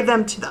apply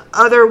them to the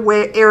other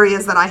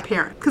areas that I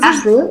parent.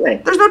 Absolutely.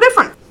 There's no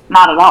difference.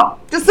 Not at all.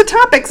 Just the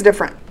topic's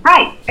different.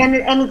 Right. And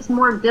it's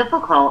more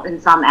difficult in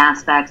some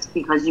aspects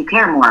because you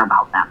care more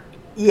about them.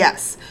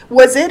 Yes.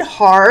 Was it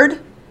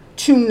hard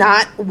to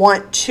not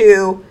want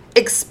to,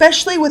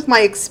 especially with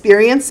my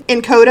experience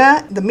in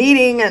CODA, the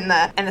meeting and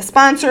the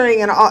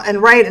sponsoring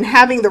and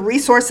having the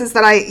resources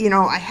that I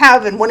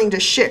have, and wanting to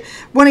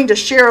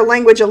share a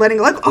language of letting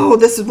go. Oh,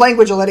 this is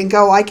language of letting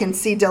go. I can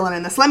see Dylan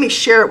in this. Let me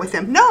share it with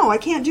him. No, I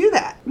can't do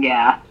that.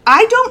 Yeah.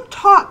 I don't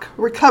talk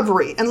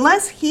recovery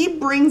unless he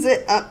brings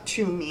it up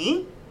to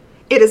me.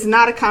 It is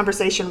not a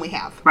conversation we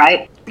have.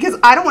 Right. Because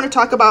I don't want to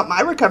talk about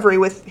my recovery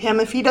with him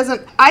if he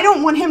doesn't. I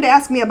don't want him to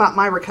ask me about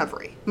my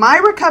recovery. My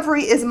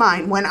recovery is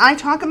mine. When I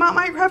talk about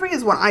my recovery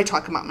is when I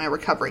talk about my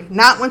recovery,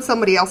 not when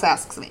somebody else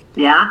asks me.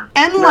 Yeah.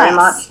 Unless very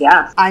much,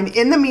 yes. I'm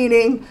in the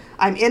meeting,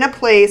 I'm in a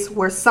place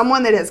where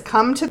someone that has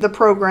come to the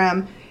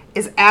program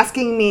is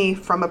asking me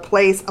from a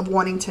place of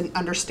wanting to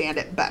understand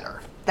it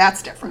better.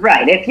 That's different.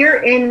 Right. If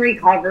you're in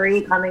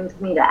recovery, coming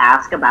to me to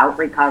ask about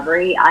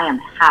recovery, I am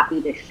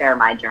happy to share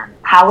my journey.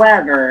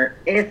 However,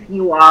 if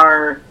you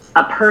are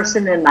a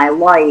person in my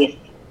life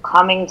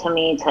coming to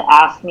me to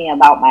ask me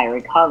about my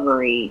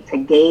recovery, to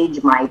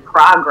gauge my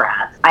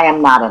progress, I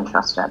am not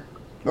interested.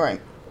 Right.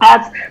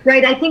 That's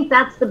right. I think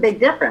that's the big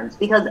difference,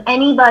 because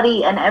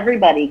anybody and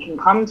everybody can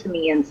come to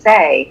me and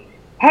say,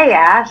 hey,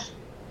 Ash,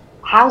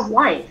 how's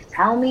life?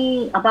 Tell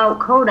me about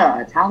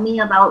CODA. Tell me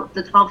about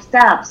the 12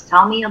 steps.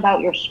 Tell me about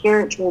your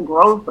spiritual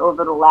growth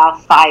over the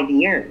last 5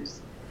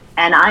 years.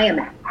 And I am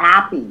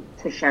happy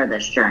to share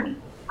this journey.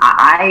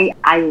 I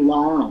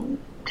long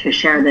to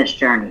share this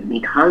journey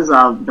because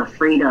of the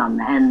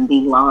freedom and the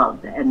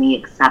love and the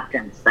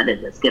acceptance that it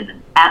has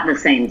given. At the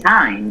same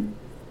time,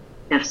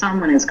 if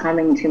someone is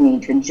coming to me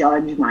to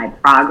judge my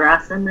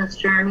progress in this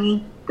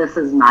journey, this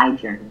is my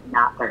journey,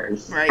 not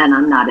theirs. Right. And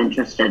I'm not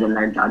interested in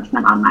their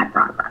judgment on my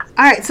progress.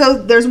 All right,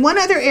 so there's one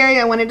other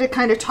area I wanted to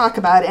kind of talk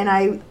about, and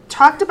I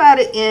talked about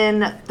it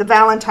in the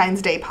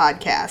Valentine's Day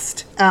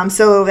podcast.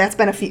 So that's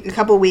been a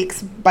couple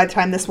weeks by the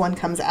time this one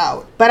comes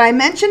out. But I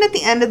mentioned at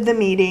the end of the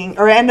meeting,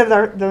 or end of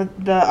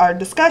our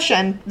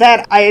discussion,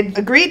 that I had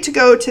agreed to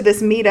go to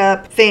this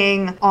meetup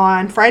thing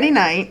on Friday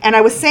night, and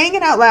I was saying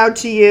it out loud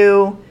to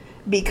you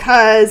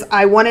because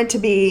I wanted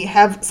to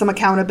have some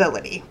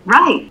accountability.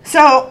 Right.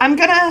 So I'm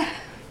going to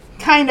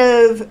kind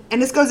of,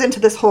 and this goes into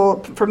this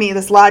whole, for me,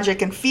 this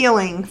logic and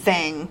feeling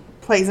thing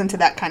plays into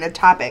that kind of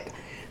topic.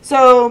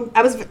 So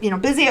I was,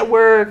 busy at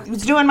work,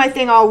 was doing my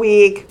thing all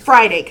week.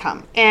 Friday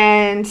come,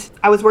 and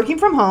I was working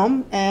from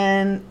home,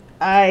 and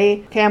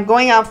I'm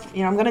going out,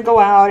 I'm going to go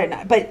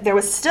out. But there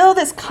was still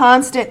this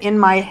constant in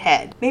my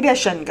head. Maybe I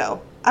shouldn't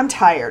go. I'm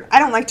tired. I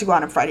don't like to go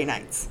out on Friday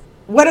nights.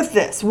 What if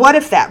this? What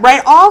if that?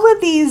 Right? All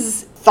of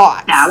these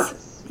thoughts.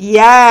 Doubts.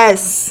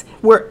 Yes.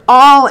 Were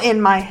all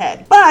in my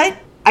head. But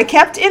I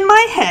kept in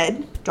my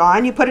head,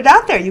 Dawn, you put it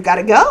out there. You got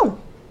to go.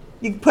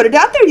 You put it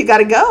out there. You got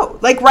to go.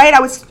 Right.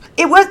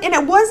 It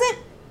wasn't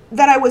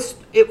that I was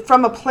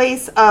from a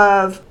place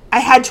of, I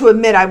had to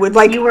admit I would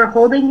You were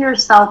holding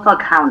yourself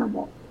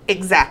accountable.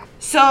 Exactly.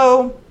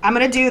 So I'm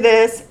going to do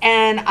this.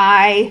 And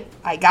I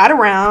got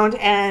around.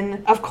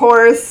 And of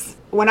course,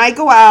 when I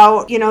go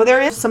out,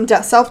 there is some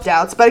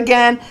self-doubts. But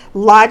again,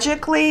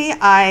 logically,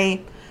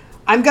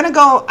 I'm going to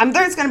go,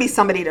 there's going to be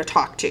somebody to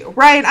talk to,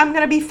 right? I'm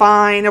going to be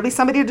fine. There'll be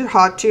somebody to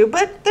talk to,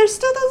 but there's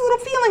still those little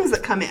feelings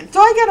that come in. So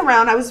I get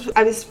around,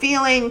 I was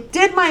feeling,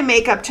 did my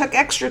makeup, took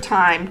extra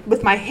time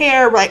with my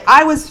hair, right?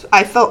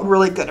 I felt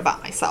really good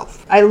about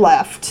myself. I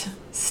left.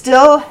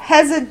 Still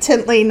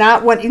hesitantly,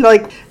 not what,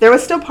 there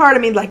was still part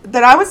of me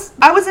that I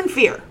was in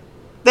fear.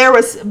 There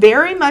was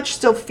very much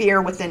still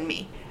fear within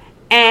me.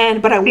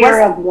 But I wasn't.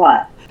 Fear of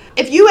what?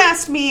 If you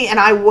asked me and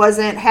I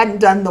hadn't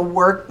done the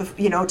work,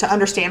 to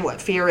understand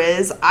what fear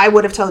is, I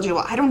would have told you,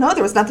 well, I don't know.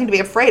 There was nothing to be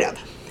afraid of.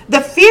 The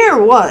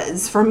fear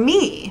was, for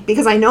me,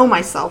 because I know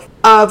myself,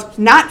 of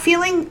not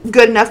feeling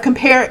good enough,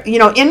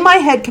 in my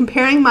head,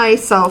 comparing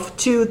myself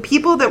to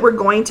people that were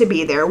going to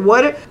be there.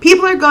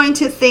 People are going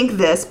to think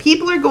this,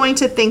 people are going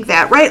to think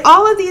that, right?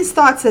 All of these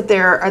thoughts that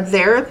there are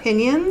their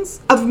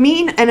opinions of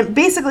me, and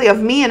basically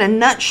of me in a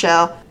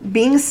nutshell,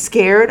 being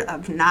scared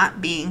of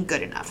not being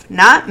good enough,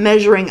 not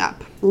measuring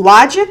up.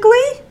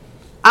 Logically,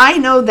 I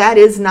know that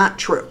is not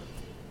true.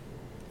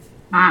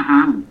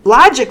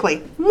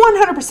 Logically,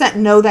 100%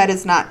 know that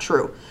is not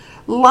true.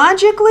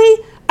 Logically,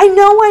 I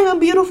know I am a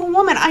beautiful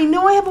woman. I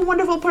know I have a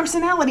wonderful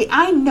personality.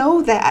 I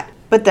know that.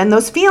 But then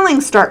those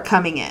feelings start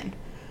coming in.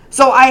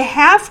 So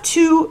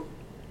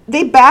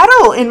they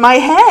battle in my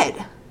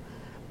head.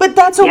 But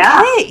that's okay.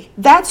 Yeah.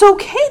 That's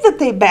okay that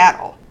they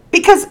battle.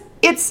 Because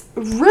it's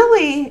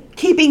really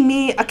keeping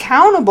me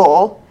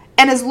accountable.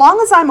 And as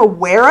long as I'm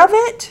aware of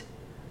it,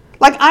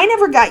 I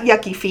never got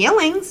yucky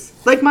feelings.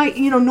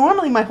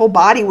 Normally my whole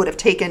body would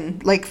have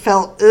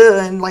felt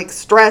and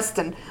stressed,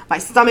 and my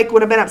stomach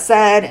would have been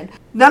upset, and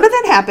none of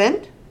that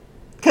happened.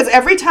 Because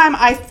every time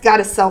I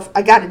got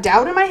a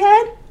doubt in my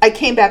head, I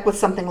came back with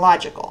something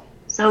logical.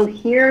 So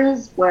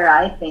here's where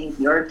I think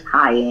you're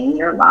tying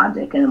your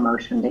logic and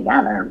emotion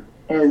together,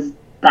 is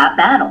that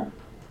battle.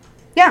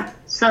 Yeah.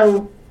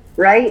 So,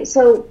 right?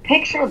 So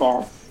picture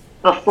this.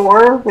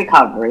 Before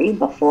recovery,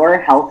 before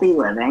healthy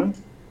living,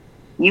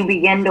 you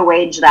begin to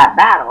wage that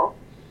battle,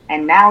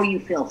 and now you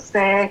feel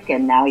sick,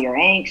 and now you're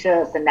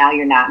anxious, and now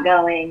you're not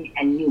going,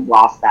 and you've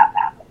lost that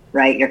battle,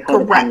 right? Your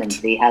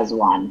codependency has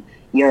won.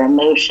 Your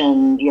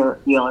emotion, your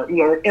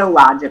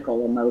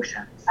illogical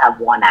emotions have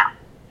won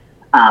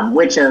out,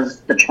 which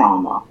is the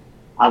trauma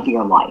of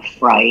your life,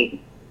 right?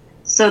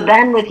 So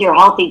then with your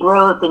healthy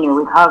growth and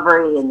your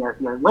recovery and your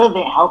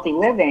healthy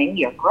living,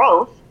 your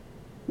growth,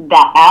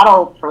 that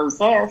battle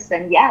persists,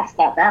 and yes,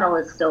 that battle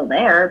is still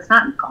there. It's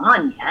not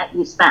gone yet.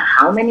 You spent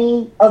how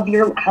many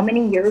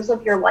years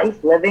of your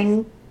life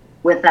living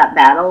with that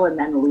battle and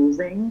then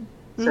losing?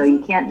 Mm-hmm. So you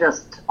can't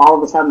just all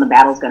of a sudden the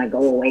battle's going to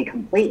go away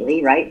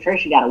completely, right?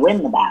 First you got to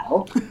win the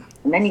battle,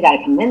 and then you got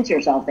to convince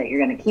yourself that you're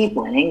going to keep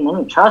winning. And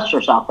then you trust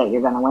yourself that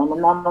you're going to win,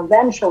 and then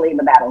eventually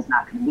the battle's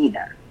not going to be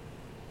there.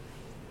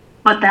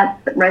 But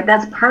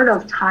that's part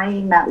of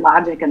tying that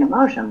logic and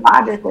emotion.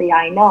 Logically,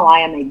 I know I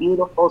am a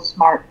beautiful,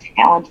 smart,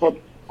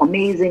 talented,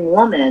 amazing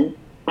woman.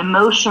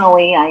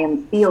 Emotionally, I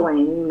am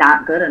feeling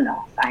not good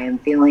enough. I am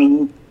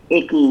feeling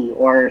icky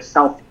or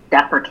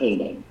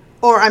self-deprecating.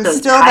 Or I'm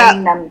still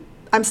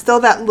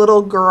that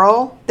little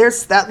girl.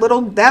 There's that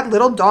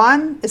little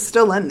Dawn is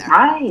still in there.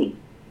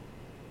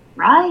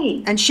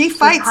 Right. And she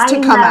fights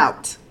to come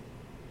out.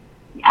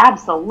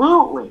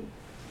 Absolutely.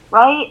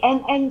 Right?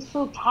 And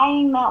so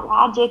tying that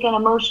logic and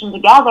emotion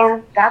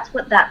together, that's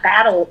what that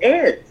battle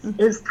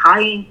is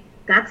tying.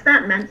 That's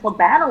that mental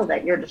battle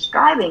that you're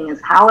describing,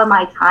 is how am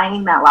I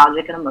tying that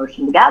logic and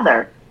emotion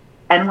together?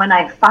 And when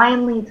I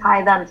finally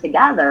tie them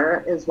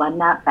together is when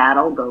that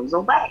battle goes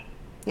away.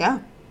 Yeah.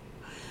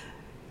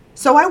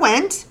 So I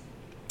went,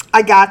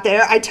 I got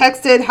there, I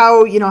texted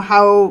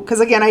because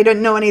again, I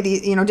didn't know any of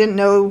these, didn't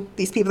know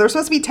these people. There were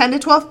supposed to be 10 to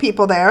 12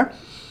 people there.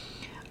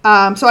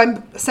 So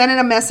I'm sending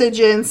a message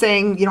in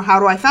saying,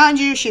 how do I find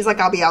you? She's like,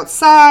 I'll be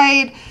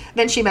outside.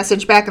 Then she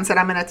messaged back and said,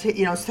 I'm going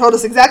to, told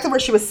us exactly where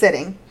she was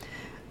sitting.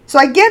 So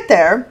I get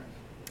there,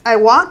 I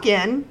walk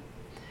in,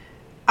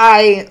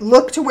 I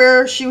look to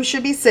where she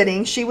should be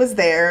sitting. She was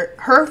there.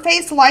 Her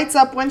face lights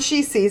up when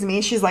she sees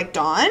me. She's like,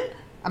 Dawn?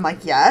 I'm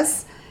like,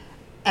 yes.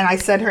 And I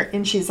said her,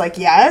 and she's like,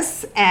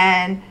 yes.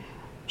 And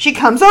she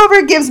comes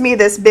over, gives me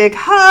this big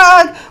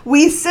hug.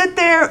 We sit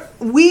there.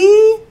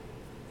 We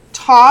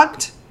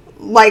talked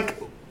like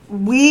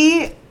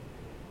we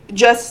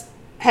just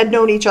had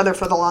known each other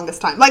for the longest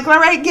time. Like,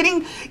 right,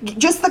 getting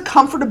just the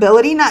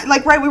comfortability, not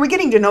like, right, we were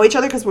getting to know each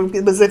other because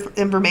it was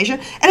information,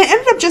 and it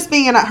ended up just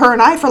being her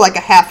and I for like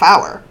a half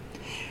hour.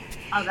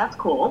 Oh, that's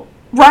cool.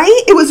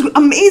 Right? It was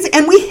amazing,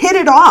 and we hit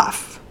it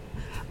off.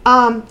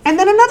 And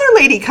then another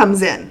lady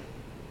comes in,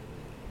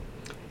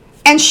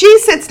 and she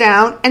sits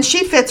down, and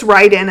she fits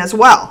right in as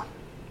well.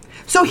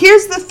 So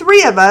here's the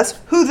three of us,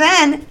 who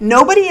then,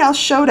 nobody else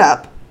showed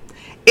up.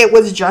 It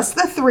was just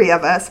the three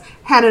of us,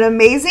 had an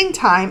amazing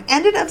time,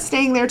 ended up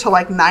staying there till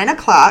like 9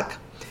 o'clock,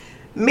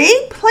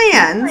 made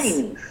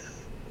plans.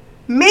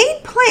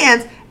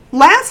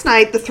 Last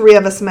night, the three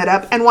of us met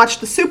up and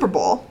watched the Super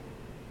Bowl.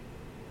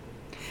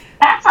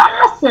 That's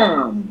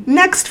awesome.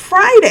 Next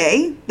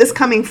Friday, this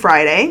coming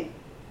Friday,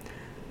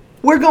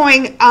 we're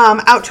going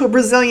out to a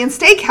Brazilian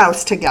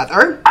steakhouse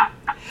together.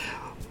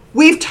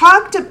 We've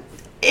talked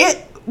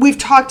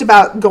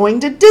about going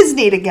to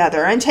Disney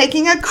together and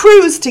taking a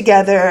cruise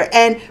together,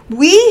 and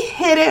we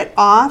hit it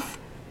off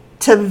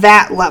to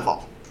that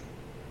level.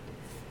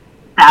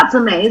 That's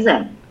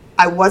amazing.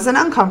 I wasn't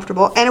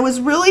uncomfortable, and it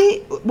was really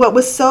what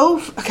was so,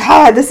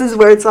 God, this is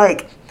where it's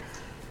like,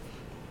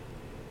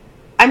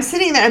 I'm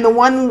sitting there, and the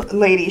one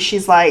lady,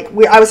 she's like,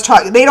 I was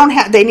talking, they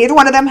neither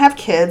one of them have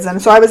kids,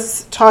 and so I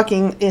was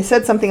talking, and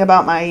said something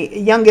about my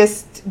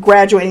youngest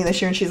graduating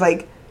this year, and she's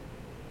like,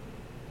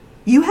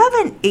 you have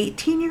an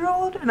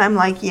 18-year-old? And I'm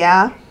like,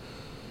 yeah.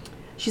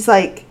 She's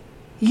like,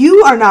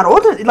 you are not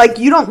old enough. Like,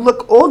 you don't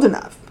look old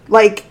enough.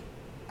 Like,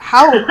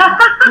 how?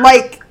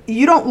 Like,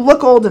 you don't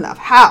look old enough.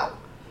 How?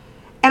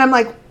 And I'm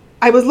like,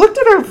 I looked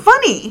at her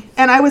funny.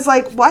 And I was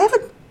like, well, I have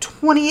a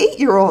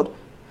 28-year-old.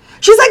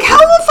 She's like, how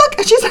the fuck?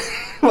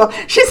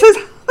 She says,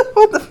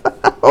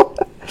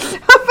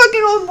 how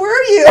fucking old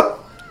were you?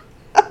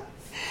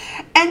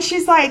 And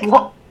she's like,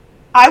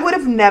 I would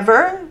have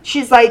never.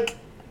 She's like,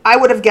 I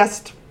would have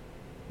guessed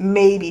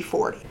maybe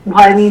 40. Well,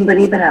 I mean, but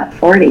even at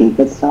 40, you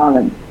could still have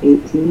an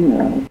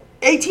 18-year-old.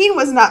 18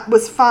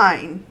 was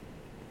fine.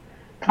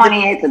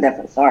 28's a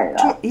different story,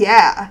 though.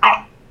 Yeah.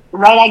 I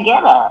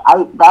get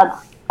it.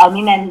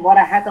 And what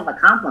a heck of a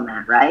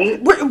compliment, right?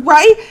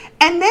 Right?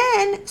 And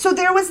then, so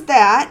there was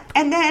that,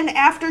 and then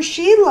after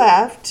she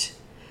left,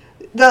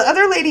 the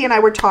other lady and I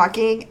were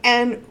talking,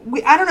 and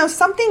I don't know,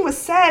 something was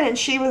said, and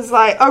she was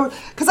like, oh,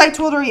 because I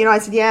told her, I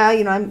said, yeah,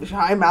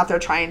 I'm out there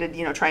trying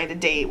to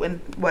date when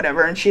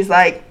whatever, and she's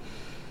like,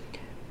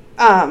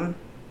 oh,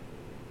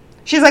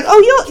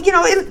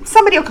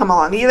 somebody will come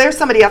along. There's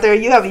somebody out there.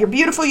 You're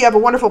beautiful. You have a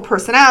wonderful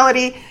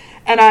personality.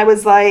 And I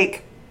was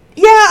like,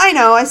 yeah, I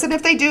know. I said,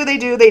 if they do, they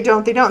do. They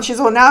don't, they don't. She's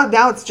well,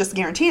 now it's just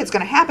guaranteed it's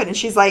going to happen. And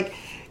she's like,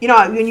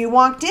 when you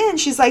walked in,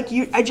 she's like,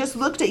 I just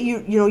looked at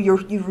you, your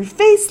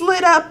face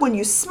lit up when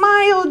you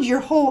smiled,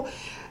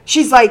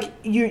 she's like,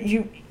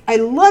 I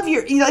love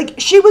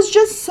she was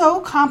just so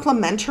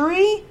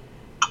complimentary.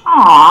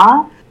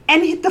 Aww.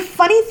 And the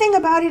funny thing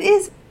about it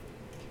is,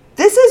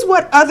 this is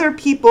what other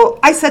people,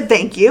 I said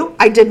thank you.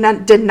 I did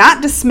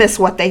not dismiss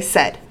what they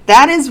said.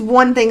 That is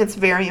one thing that's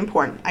very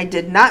important. I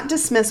did not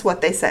dismiss what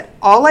they said.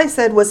 All I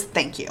said was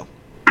thank you.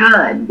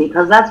 Good,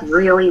 because that's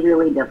really,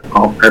 really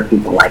difficult for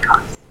people like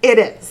us. It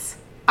is.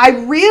 I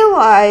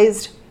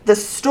realized the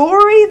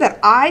story that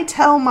I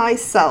tell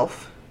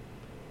myself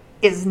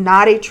is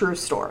not a true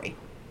story.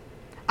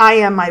 I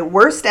am my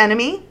worst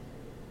enemy.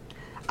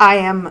 I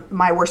am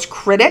my worst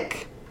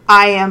critic.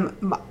 I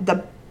am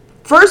the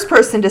first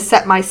person to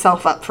set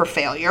myself up for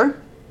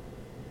failure.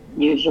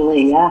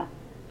 Usually, yeah.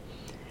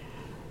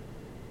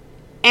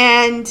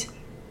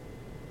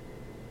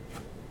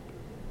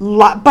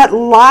 But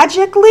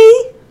logically,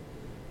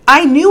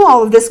 I knew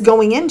all of this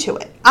going into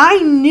it. I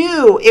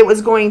knew it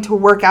was going to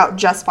work out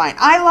just fine.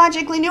 I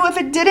logically knew if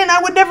it didn't,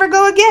 I would never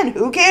go again.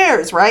 Who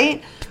cares,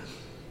 right?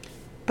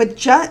 But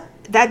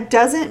that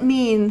doesn't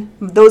mean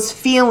those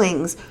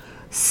feelings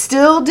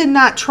still did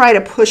not try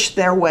to push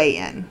their way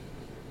in.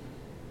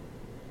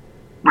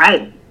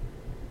 Right.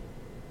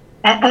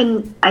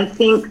 And I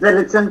think that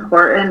it's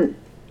important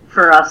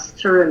for us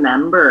to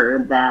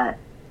remember that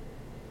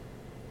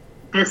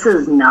this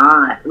is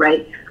not,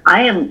 right?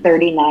 I am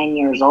 39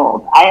 years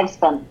old. I have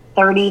spent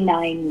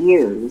 39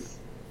 years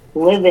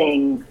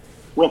living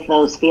with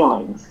those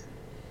feelings.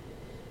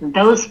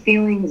 Those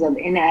feelings of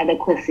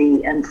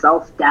inadequacy and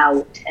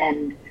self-doubt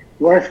and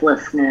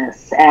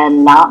worthlessness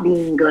and not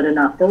being good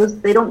enough,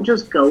 they don't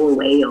just go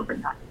away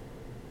overnight,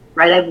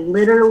 right? I've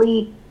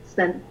literally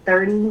spent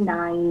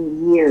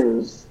 39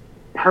 years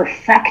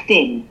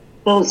perfecting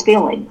those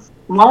feelings,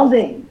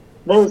 loving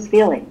those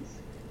feelings,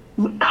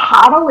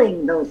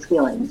 coddling those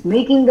feelings,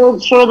 making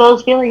sure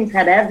those feelings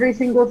had every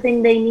single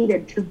thing they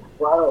needed to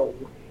grow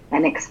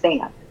and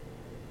expand.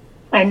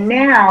 And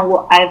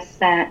now I've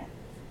spent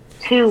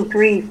 2,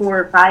 3,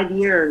 4, 5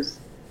 years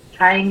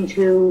trying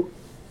to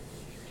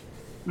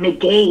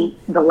negate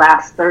the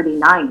last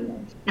 39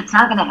 years. It's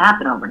not going to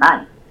happen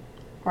overnight.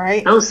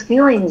 Right. Those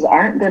feelings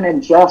aren't going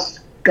to just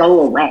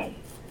go away.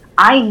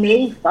 I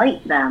may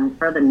fight them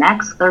for the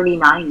next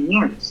 39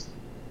 years.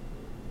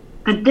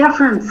 The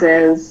difference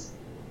is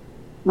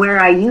where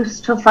I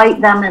used to fight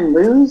them and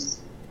lose,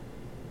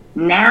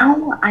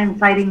 Now I'm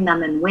fighting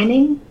them and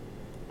winning,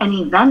 and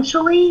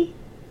eventually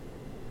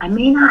I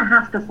may not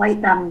have to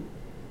fight them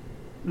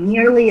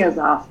nearly as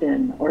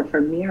often or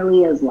for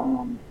nearly as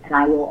long, and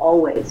I will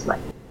always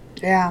win.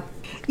 Yeah.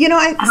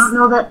 I don't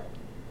know that.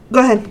 Go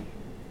ahead.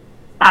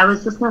 I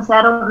was just going to say,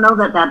 I don't know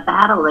that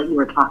battle that you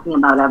were talking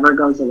about ever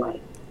goes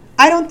away.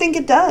 I don't think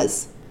it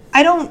does.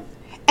 And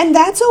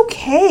that's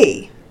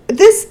okay.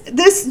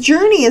 This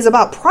journey is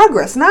about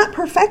progress, not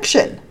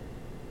perfection.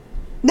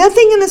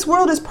 Nothing in this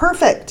world is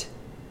perfect.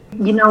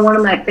 One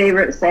of my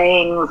favorite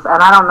sayings,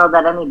 and I don't know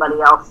that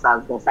anybody else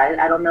says this.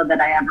 I don't know that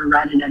I ever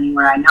read it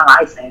anywhere. I know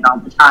I say it all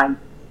the time.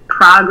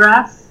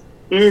 Progress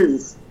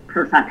is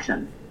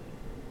perfection.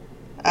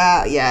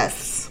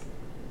 Yes.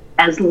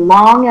 As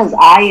long as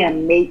I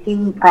am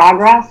making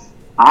progress,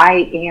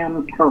 I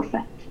am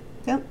perfect.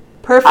 Yep.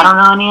 Perfect. I don't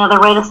know any other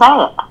way to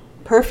say it.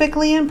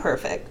 Perfectly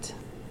imperfect.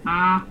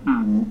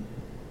 Mm-hmm.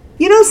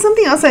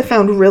 Something else I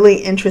found really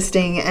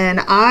interesting, and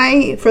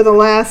for the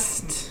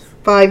last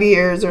 5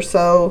 years or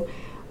so,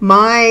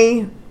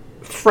 my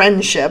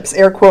friendships,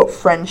 air quote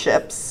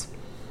friendships,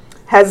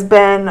 has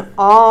been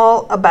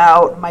all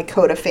about my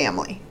Coda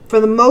family. For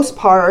the most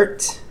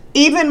part,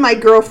 even my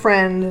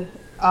girlfriend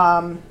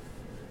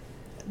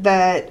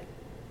that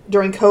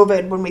during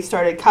COVID, when we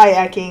started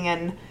kayaking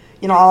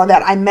and all of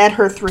that, I met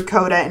her through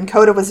Coda, and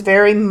Coda was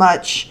very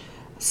much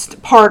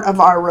part of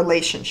our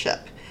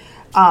relationship.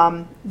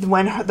 When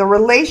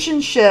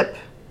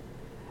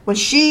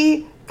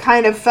she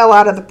kind of fell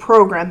out of the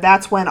program,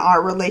 that's when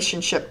our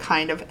relationship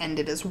kind of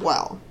ended as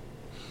well.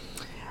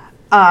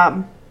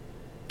 But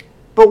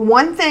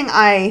one thing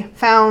I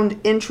found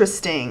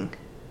interesting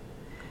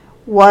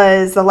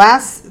was the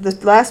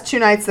last 2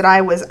 nights that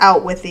I was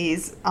out with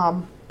these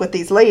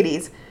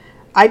ladies,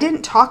 I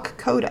didn't talk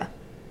Coda.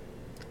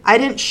 I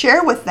didn't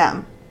share with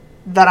them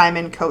that I'm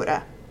in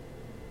Coda.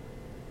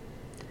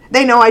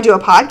 They know I do a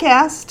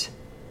podcast.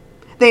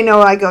 They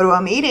know I go to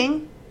a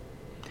meeting.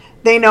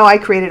 They know I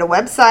created a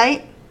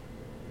website.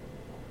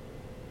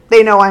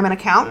 They know I'm an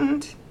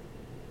accountant.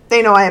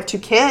 They know I have 2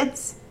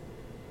 kids.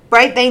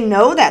 Right? They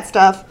know that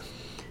stuff.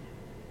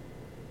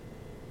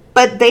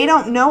 But they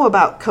don't know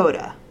about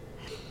Coda.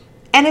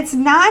 And it's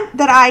not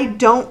that I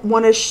don't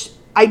want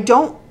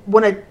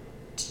to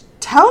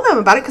tell them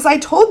about it, because I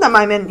told them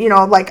I'm in,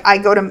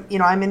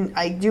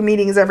 I do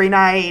meetings every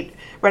night,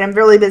 right? I'm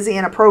really busy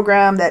in a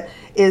program that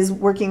is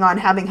working on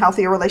having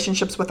healthier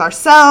relationships with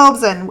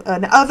ourselves and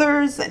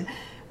others, and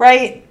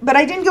right? But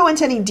I didn't go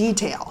into any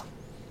detail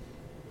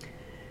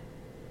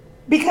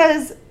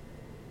because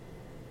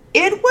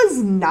it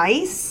was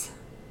nice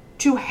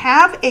to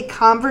have a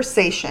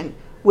conversation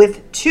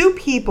with 2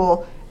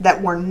 people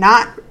that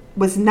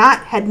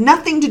had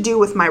nothing to do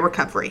with my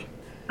recovery.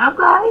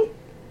 Okay.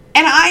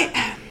 And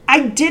I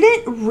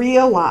didn't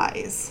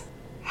realize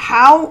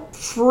how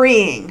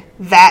freeing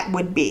that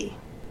would be.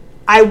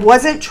 I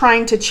wasn't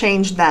trying to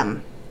change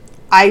them.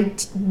 I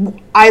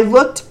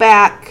looked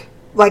back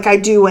like I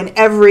do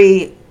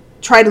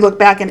try to look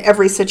back in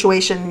every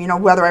situation,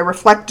 whether I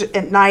reflect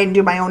at night and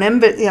do my own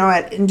and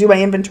do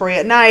my inventory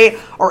at night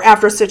or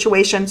after a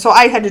situation. So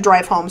I had to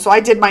drive home. So I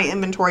did my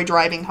inventory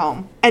driving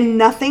home. And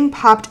nothing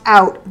popped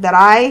out that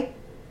I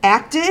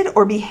acted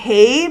or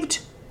behaved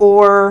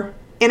or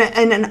in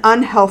an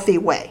unhealthy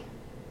way.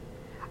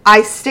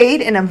 I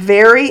stayed in a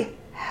very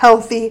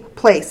healthy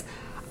place.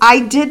 I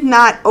did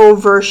not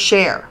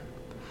overshare.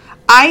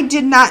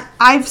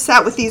 I've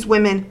sat with these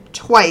women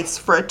twice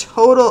for a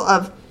total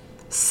of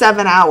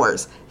 7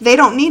 hours. They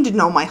don't need to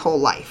know my whole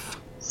life.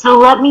 So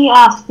let me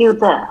ask you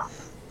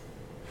this.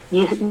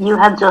 You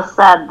had just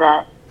said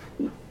that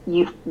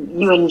you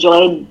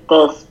enjoyed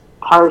this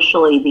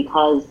partially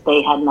because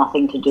they had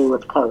nothing to do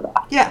with Coda.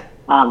 Yeah.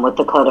 With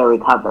the Coda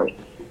recovery.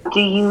 Do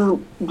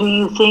you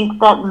think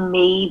that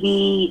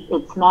maybe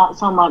it's not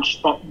so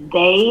much that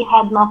they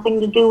had nothing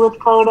to do with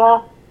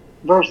Coda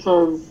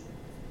versus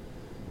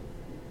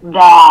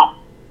that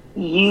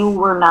you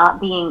were not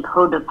being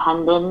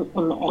codependent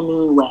in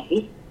any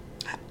way?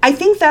 I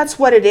think that's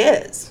what it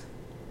is.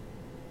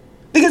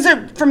 Because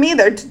for me,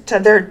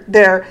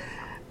 they're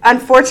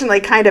unfortunately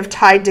kind of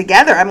tied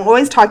together. I'm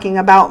always talking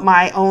about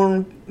my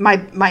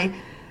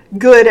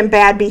good and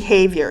bad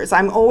behaviors.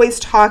 I'm always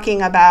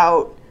talking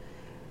about,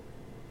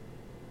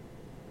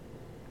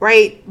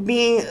 right,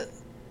 being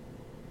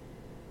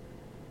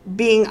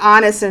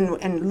honest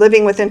and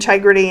living with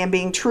integrity and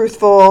being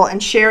truthful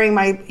and sharing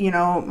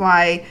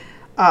my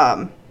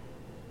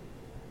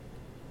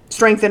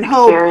strength and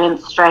hope.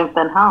 Experience, strength,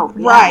 and hope.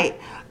 Yeah. Right.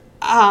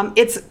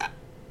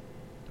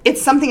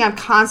 It's something I'm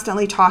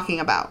constantly talking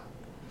about.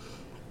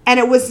 And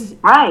it was...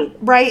 Right.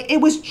 Right.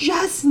 It was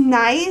just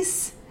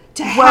nice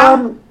to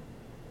have...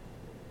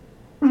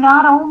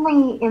 Not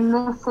only in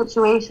this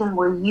situation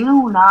were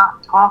you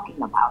not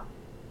talking about it,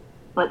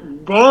 but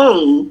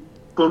they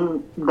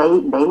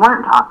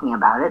weren't talking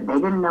about it. They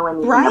didn't know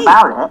anything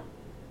about it.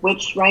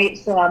 Which, right,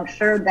 so I'm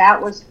sure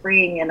that was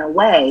freeing in a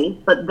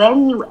way. But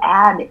then you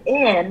add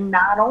in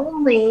not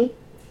only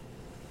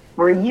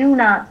were you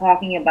not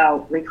talking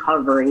about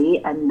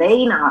recovery and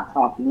they not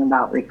talking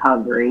about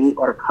recovery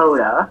or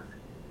CODA,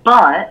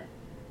 but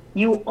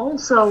you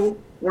also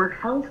were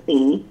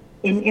healthy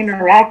in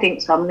interacting,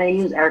 so I'm going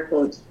to use air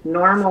quotes,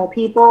 normal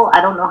people.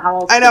 I don't know how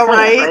else I know, to say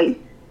right? it,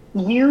 right?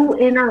 You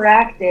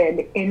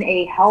interacted in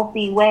a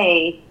healthy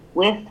way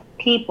with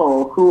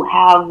people who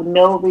have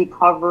no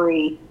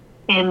recovery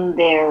in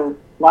their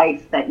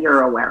life that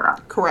you're aware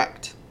of.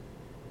 Correct.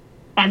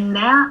 And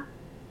that,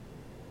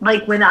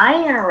 like, when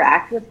I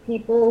interact with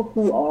people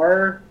who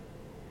are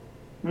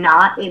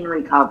not in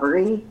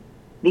recovery,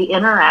 the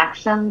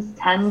interactions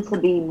tend to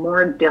be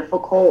more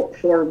difficult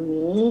for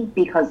me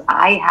because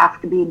I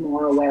have to be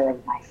more aware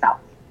of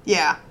myself.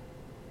 Yeah.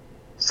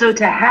 So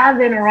to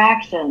have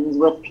interactions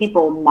with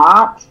people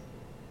not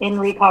in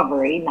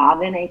recovery,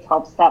 not in a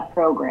 12-step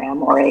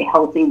program or a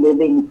healthy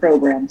living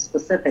program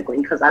specifically,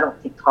 because I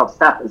don't think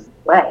 12-step is the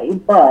way,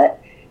 but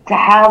to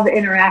have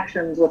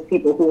interactions with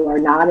people who are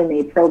not in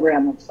a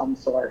program of some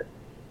sort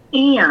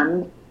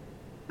and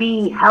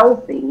be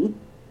healthy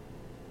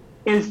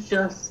is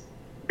just,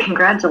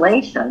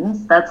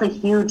 congratulations. That's a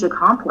huge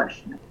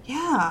accomplishment.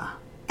 Yeah.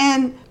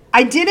 And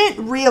I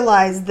didn't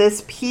realize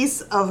this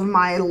piece of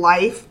my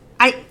life.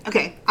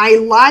 I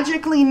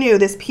logically knew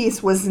this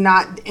piece was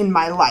not in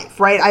my life,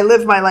 right? I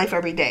live my life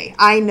every day.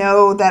 I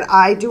know that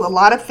I do a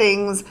lot of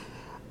things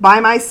by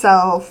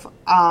myself,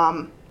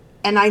 and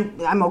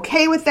I'm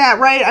okay with that,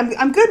 right?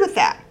 I'm good with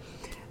that.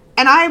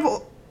 And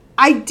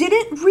I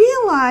didn't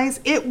realize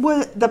it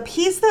was the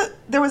piece that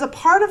there was a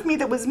part of me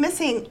that was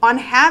missing on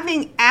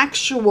having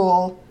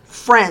actual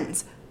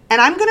friends. And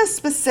I'm going to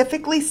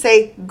specifically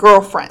say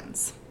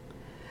girlfriends.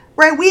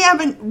 Right? We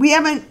haven't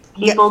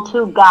people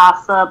to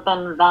gossip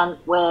and vent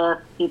with,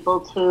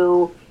 people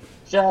to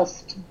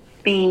just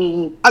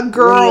be a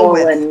girl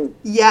real with. and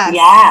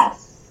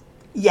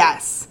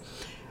Yes.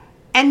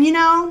 And you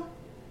know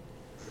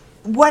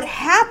what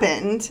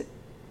happened,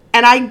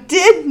 and I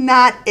did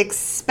not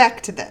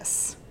expect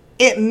this.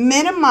 It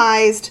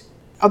minimized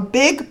a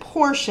big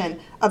portion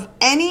of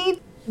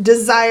any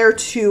desire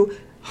to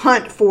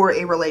hunt for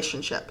a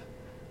relationship.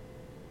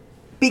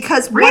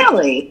 Because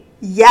really?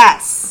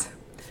 Yes.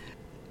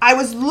 I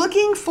was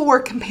looking for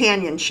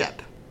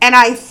companionship. And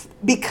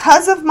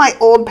because of my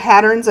old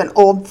patterns and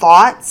old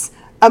thoughts,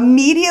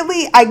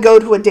 immediately I go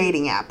to a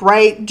dating app,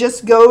 right?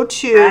 Just go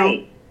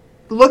to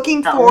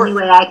looking the for... The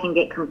only way I can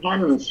get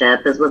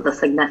companionship is with a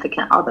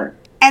significant other.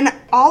 And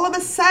all of a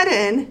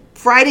sudden,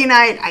 Friday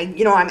night,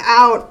 I'm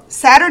out.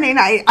 Saturday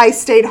night, I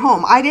stayed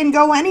home. I didn't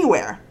go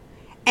anywhere.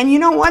 And you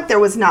know what?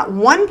 There was not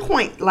one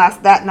point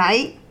that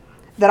night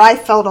that I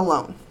felt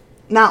alone.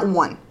 Not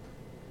one.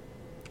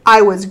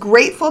 I was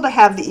grateful to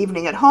have the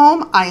evening at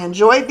home. I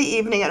enjoyed the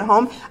evening at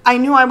home. I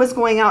knew I was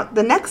going out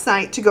the next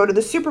night to go to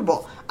the Super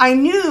Bowl. I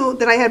knew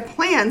that I had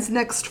plans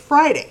next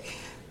Friday.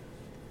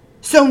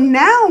 So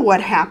now what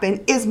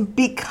happened is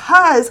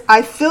because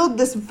I filled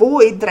this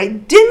void that I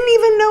didn't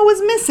even know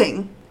was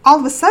missing, all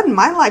of a sudden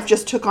my life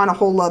just took on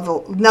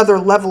another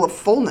level of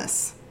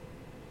fullness.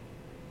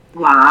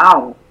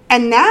 Wow.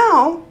 And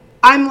now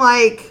I'm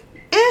like,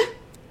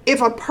 if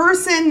a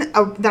person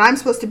that I'm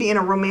supposed to be in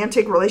a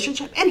romantic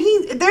relationship, and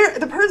he's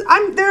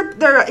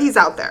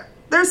out there.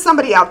 There's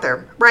somebody out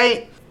there,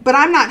 right? But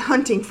I'm not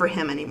hunting for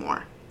him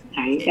anymore.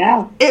 There you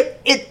go.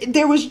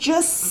 There was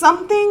just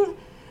something,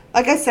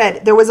 like I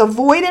said, there was a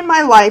void in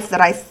my life that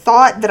I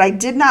thought that I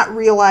did not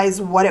realize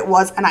what it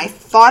was, and I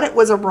thought it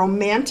was a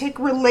romantic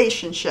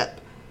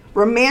relationship,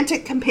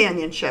 romantic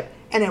companionship,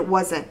 and it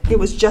wasn't. It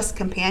was just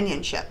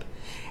companionship.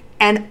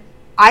 And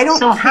I don't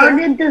care. So how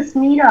did this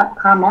meetup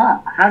come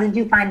up? How did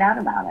you find out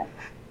about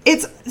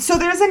it? So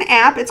there's an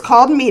app. It's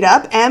called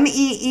Meetup,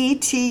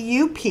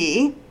 MEETUP.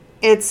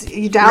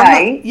 You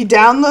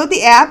download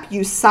the app,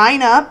 you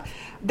sign up.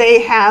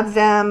 They have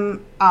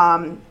them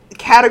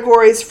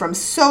categories from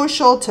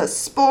social to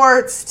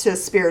sports to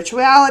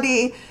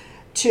spirituality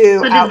to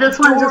So did outdoors. This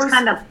one just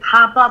kind of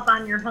pop up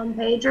on your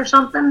homepage or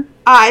something?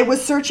 I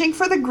was searching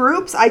for the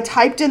groups. I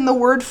typed in the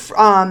word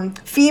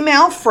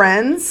female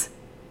friends.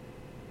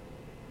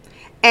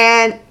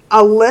 And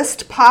a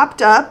list popped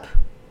up,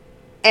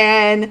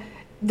 and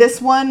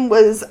this one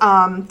was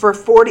for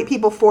 40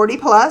 people, 40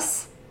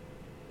 plus.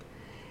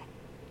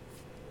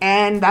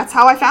 And that's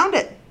how I found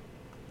it.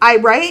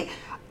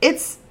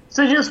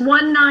 So just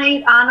one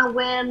night on a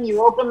whim,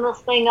 you opened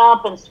this thing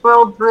up and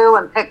scrolled through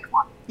and picked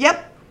one.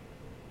 Yep.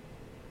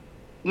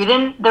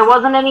 There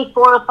wasn't any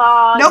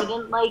forethought. Nope. You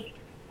didn't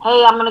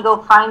hey, I'm going to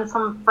go find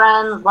some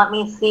friends. Let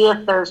me see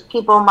if there's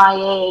people my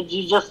age.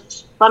 You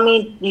just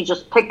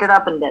picked it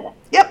up and did it.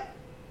 Yep.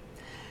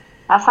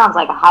 That sounds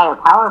like a higher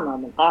power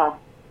moment there.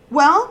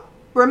 Well,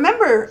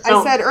 remember,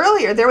 I said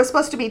earlier, there was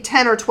supposed to be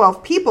 10 or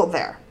 12 people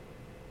there.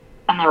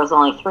 And there was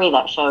only 3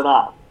 that showed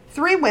up.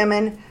 3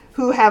 women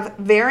who have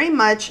very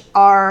much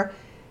are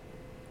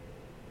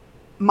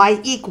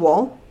my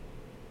equal.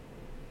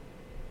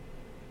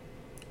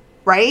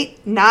 Right?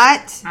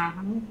 Not,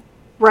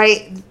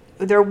 right?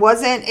 There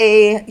wasn't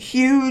a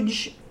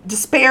huge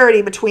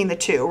disparity between the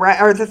two,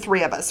 right? Or the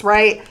 3 of us,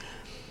 right?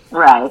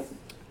 Right.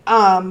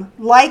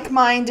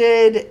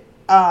 like-minded.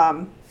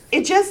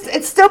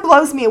 It still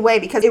blows me away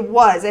because it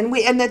was, and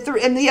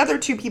the other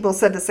two people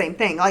said the same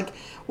thing. Like,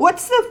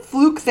 what's the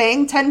fluke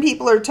thing? 10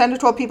 to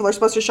 12 people are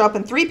supposed to show up,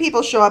 and 3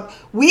 people show up.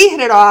 We hit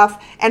it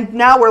off, and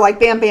now we're like,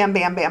 bam, bam,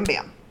 bam, bam,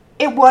 bam.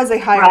 It was a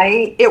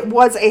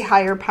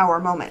higher power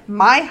moment.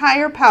 My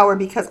higher power,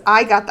 because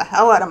I got the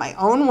hell out of my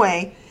own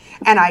way,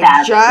 and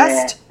I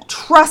just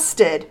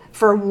trusted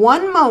for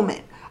one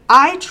moment.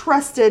 I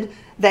trusted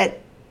that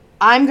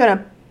I'm going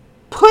to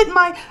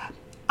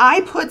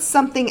I put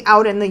something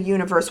out in the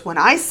universe when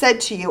I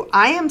said to you,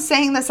 I am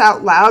saying this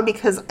out loud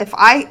because if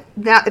I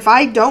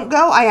don't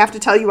go, I have to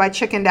tell you I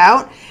chickened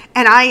out.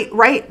 And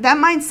that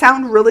might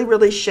sound really,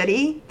 really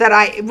shitty that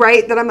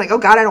I'm like, oh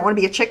God, I don't want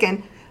to be a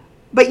chicken.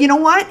 But you know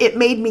what? It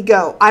made me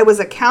go. I was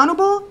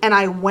accountable and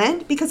I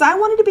went because I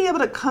wanted to be able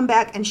to come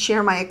back and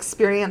share my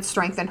experience,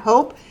 strength, and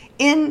hope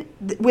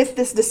with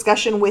this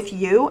discussion with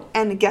you.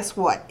 And guess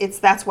what?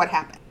 That's what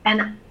happened.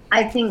 And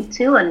I think,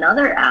 too,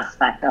 another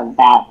aspect of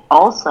that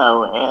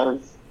also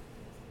is,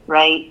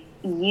 right,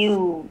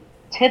 you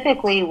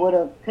typically would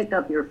have picked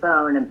up your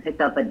phone and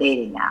picked up a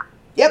dating app.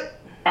 Yep.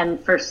 And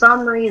for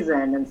some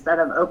reason, instead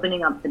of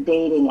opening up the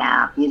dating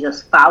app, you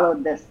just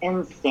followed this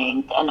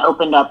instinct and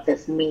opened up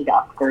this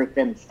meetup group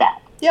instead.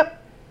 Yep.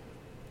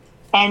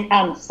 And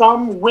on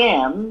some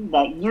whim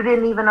that you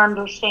didn't even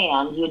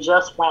understand, you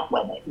just went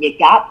with it. You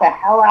got the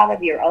hell out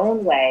of your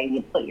own way.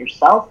 You put your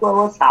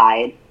self-will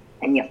aside,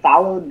 and you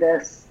followed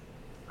this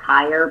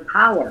higher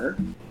power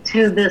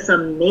to this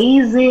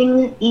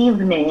amazing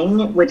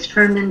evening, which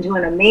turned into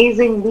an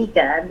amazing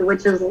weekend,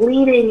 which is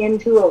leading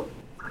into a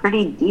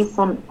pretty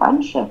decent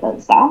friendship,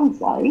 it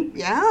sounds like.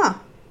 Yeah.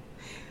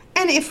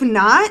 And if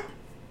not,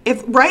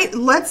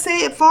 let's say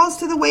it falls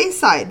to the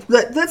wayside.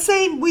 Let's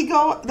say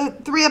the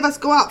 3 of us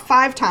go out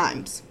 5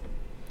 times.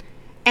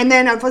 And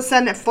then all of a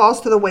sudden it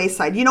falls to the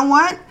wayside. You know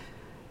what?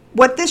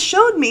 What this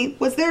showed me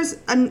was there's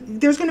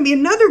going to be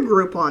another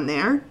group on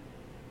there.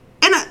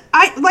 And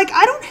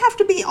I don't have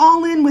to be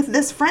all in with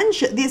this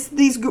friendship,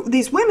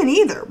 these women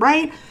either,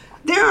 right?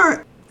 There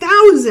are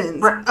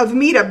thousands of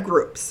meetup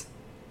groups.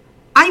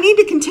 I need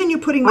to continue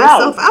putting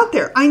myself out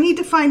there. I need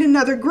to find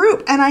another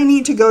group, and I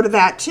need to go to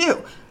that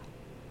too.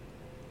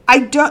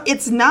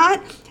 It's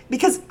not,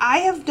 because I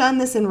have done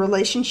this in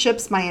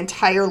relationships my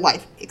entire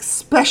life,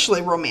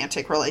 especially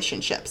romantic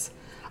relationships.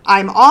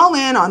 I'm all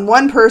in on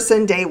one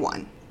person day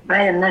one.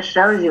 Right, and this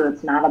shows you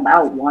it's not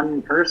about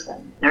one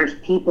person. There's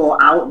people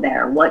out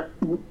there. What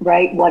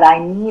I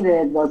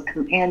needed was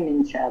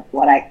companionship.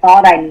 What I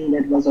thought I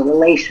needed was a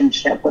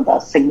relationship with a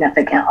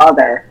significant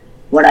other.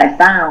 What I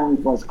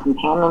found was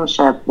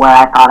companionship where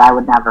I thought I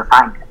would never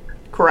find it.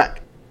 Correct.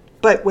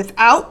 But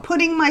without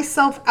putting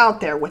myself out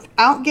there,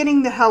 without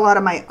getting the hell out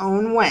of my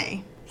own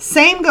way.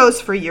 Same goes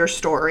for your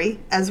story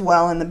as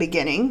well in the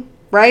beginning.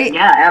 Right?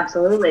 Yeah,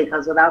 absolutely.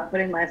 Because without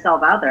putting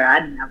myself out there, I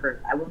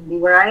wouldn't be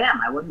where I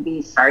am. I wouldn't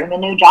be starting a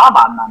new job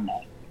on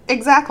Monday.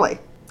 Exactly.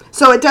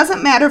 So it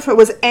doesn't matter if it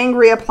was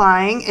angry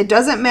applying. It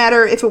doesn't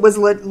matter if it was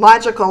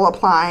logical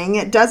applying.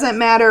 It doesn't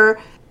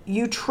matter.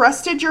 You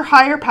trusted your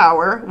higher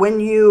power when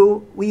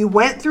you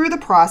went through the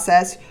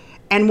process,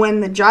 and when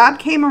the job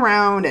came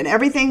around and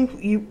everything,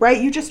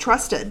 you just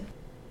trusted.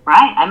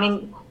 Right. I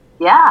mean,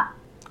 yeah.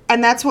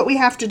 And that's what we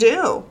have to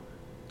do.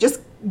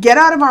 Just get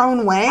out of our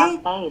own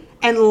way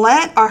and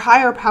let our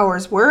higher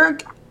powers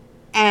work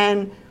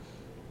and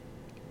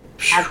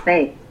have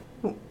faith.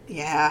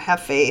 Yeah,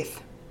 have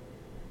faith.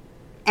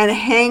 And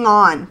hang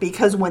on,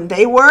 because when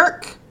they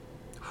work,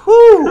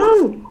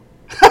 whoo.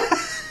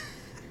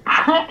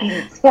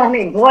 It's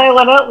funny, boy,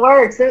 when it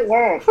works, it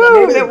works.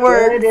 Whew, it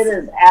works. Good, it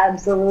is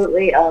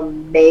absolutely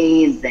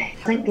amazing. It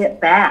doesn't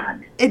get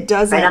bad. It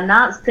doesn't. Right? I'm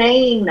not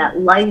saying that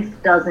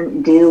life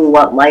doesn't do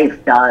what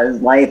life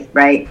does. Life,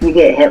 right? You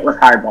get hit with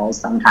hardballs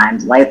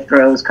sometimes. Life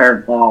throws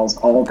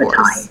curveballs all the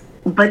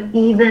time. But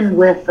even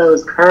with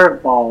those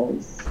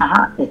curveballs,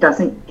 it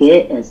doesn't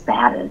get as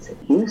bad as it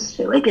used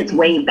to. It gets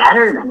way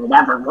better than it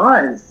ever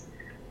was.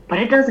 But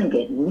it doesn't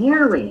get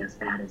nearly as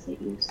bad as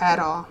it used to. At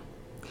all.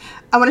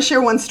 I want to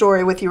share one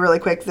story with you really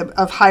quick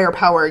of higher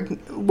power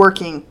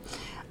working.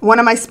 One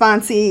of my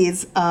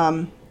sponsees,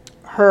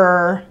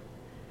 her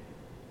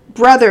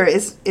brother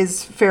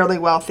is fairly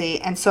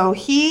wealthy, and so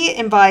he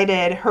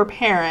invited her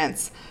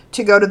parents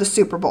to go to the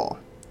Super Bowl.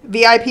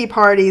 VIP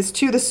parties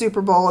to the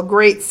Super Bowl,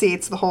 great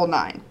seats, the whole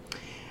 9.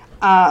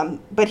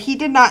 But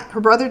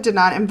her brother did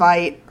not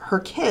invite her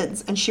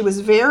kids, and she was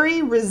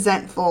very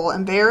resentful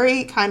and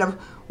very kind of,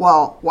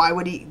 well, why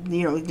would he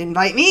didn't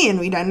invite me and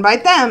we didn't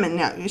invite them?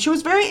 And she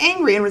was very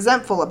angry and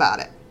resentful about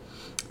it.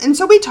 And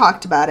so we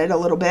talked about it a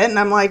little bit, and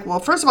I'm like, well,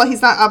 first of all,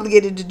 he's not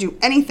obligated to do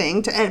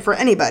anything for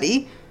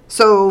anybody.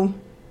 So,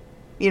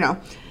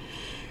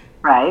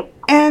 Right.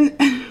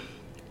 And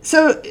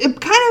so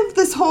it kind of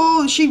this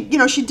whole, she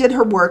did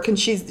her work, and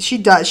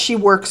she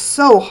works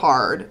so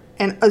hard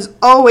and is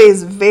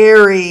always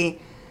very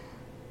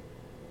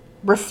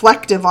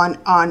reflective on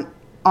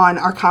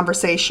our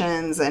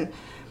conversations. And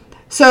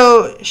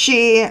so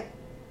she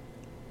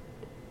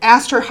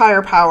asked her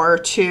higher power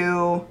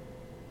to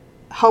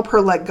help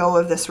her let go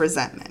of this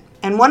resentment.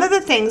 And one of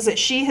the things that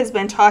she has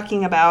been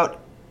talking about,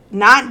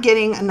 not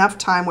getting enough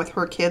time with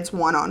her kids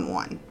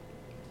one-on-one.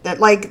 That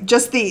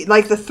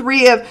the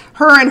three of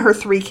her and her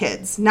 3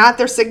 kids, not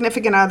their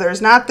significant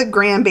others, not the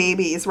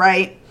grandbabies,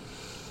 right?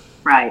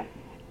 Right.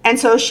 And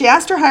so she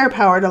asked her higher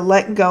power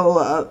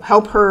to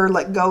help her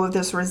let go of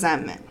this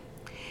resentment.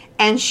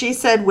 And she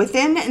said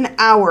within an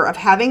hour of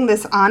having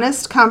this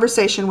honest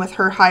conversation with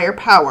her higher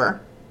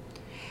power,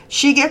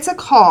 she gets a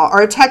call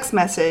or a text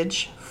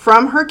message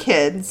from her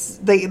kids,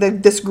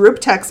 this group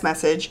text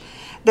message,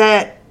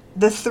 that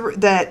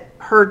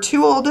her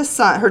 2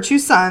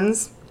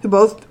 sons, who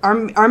both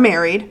are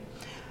married,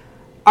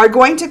 are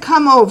going to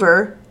come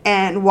over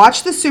and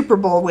watch the Super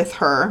Bowl with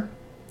her.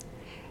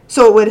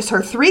 So it was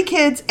her 3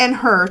 kids and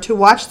her to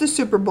watch the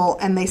Super Bowl,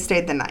 and they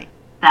stayed the night.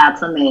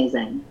 That's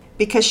amazing.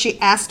 Because she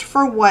asked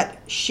for what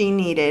she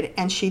needed,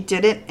 and she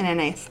did it in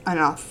an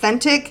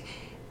authentic,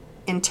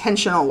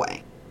 intentional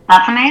way.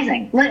 That's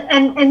amazing.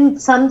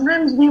 And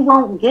sometimes we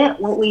won't get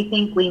what we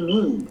think we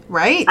need.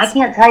 Right. I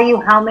can't tell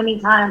you how many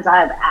times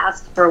I have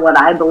asked for what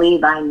I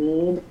believe I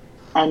need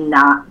and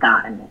not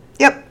gotten it.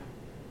 Yep.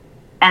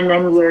 And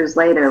then years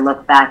later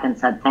look back and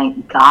said,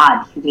 thank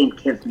God he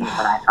didn't give me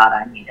what I thought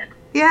I needed.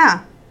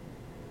 Yeah.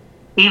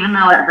 Even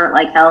though it hurt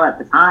like hell at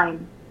the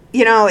time.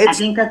 I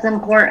think that's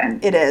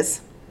important. It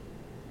is.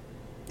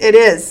 It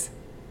is.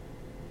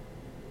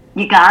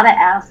 You gotta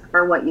ask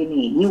for what you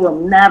need. You will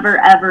never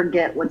ever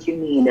get what you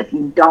need if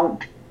you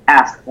don't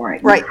ask for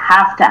it. Right. You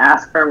have to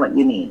ask for what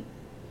you need.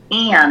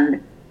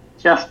 And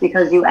just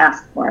because you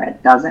ask for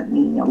it doesn't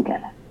mean you'll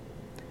get it.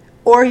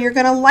 Or you're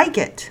going to like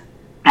it.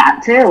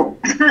 That too.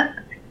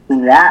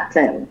 That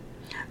too.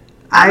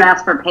 I've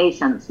asked for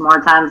patience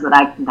more times than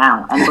I can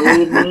count. And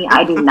believe me,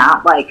 I do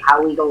not like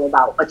how we go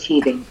about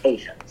achieving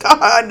patience.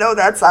 God, no,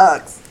 that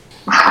sucks.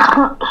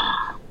 The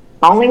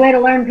only way to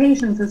learn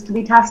patience is to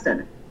be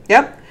tested.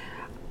 Yep.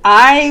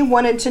 I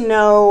wanted to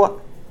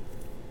know,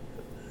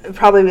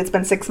 probably it's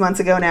been 6 months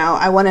ago now.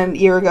 I wanted a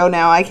year ago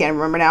now. I can't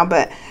remember now,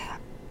 but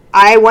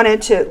I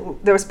wanted to,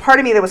 there was part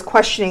of me that was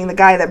questioning the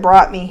guy that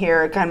brought me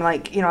here, kind of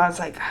like, I was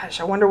like,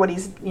 gosh, I wonder what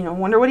he's doing.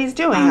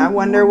 I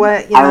wonder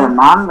what, I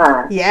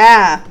remember.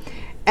 Yeah.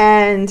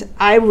 And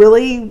I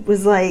really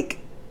was like,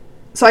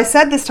 so I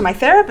said this to my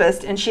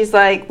therapist, and she's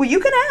like, well,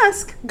 you can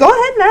ask. Go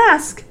ahead and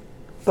ask.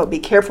 But be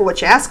careful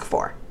what you ask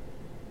for.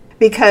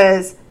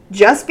 Because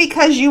just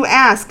because you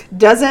ask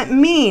doesn't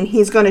mean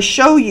he's going to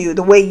show you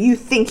the way you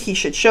think he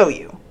should show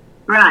you.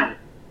 Right.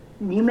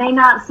 You may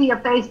not see a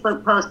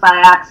Facebook post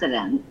by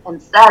accident.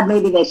 Instead,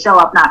 maybe they show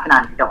up knocking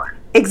on your door.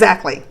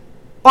 Exactly.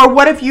 Or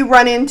what if you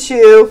run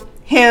into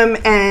him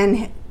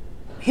and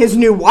his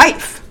new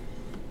wife?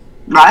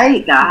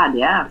 Right, God,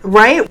 yeah.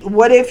 Right?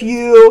 What if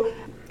you...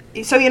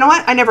 So you know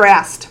what? I never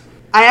asked.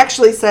 I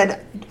actually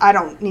said, I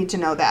don't need to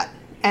know that.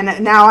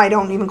 And now I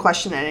don't even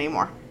question it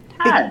anymore.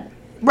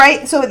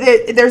 Right? So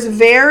there's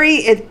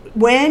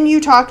when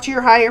you talk to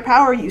your higher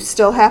power, you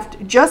still have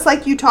to... Just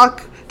like you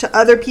talk to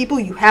other people,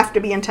 you have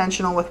to be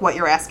intentional with what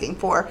you're asking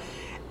for.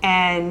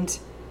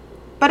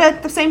 But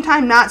at the same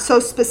time, not so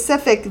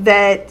specific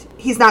that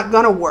he's not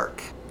going to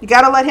work. You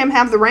got to let him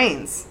have the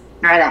reins.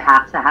 Right, I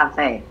have to have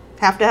faith.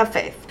 Have to have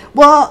faith.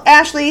 Well,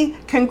 Ashley,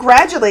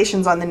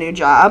 congratulations on the new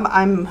job.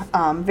 I'm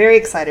very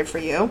excited for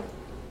you.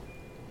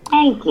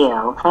 Thank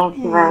you. Thank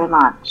you very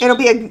much. It'll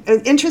be an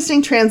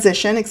interesting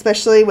transition,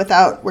 especially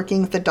without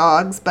working with the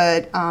dogs.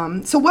 But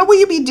so what will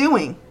you be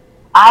doing?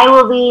 I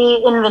will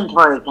be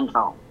inventory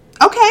control.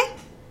 Okay.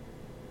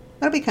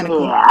 That'll be kind of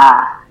cool.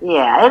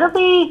 Yeah. It'll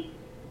be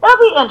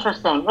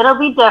interesting. It'll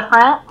be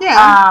different.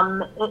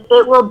 Yeah.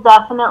 It will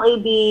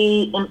definitely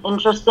be an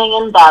interesting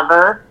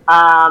endeavor.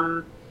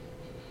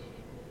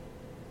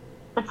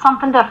 It's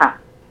something different.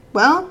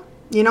 Well,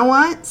 you know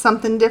what?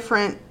 Something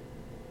different.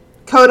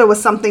 Coda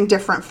was something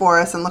different for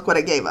us, and look what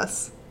it gave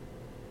us.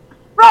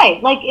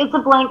 Right. Like, it's a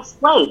blank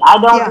slate.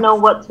 I don't know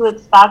what to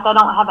expect. I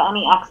don't have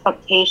any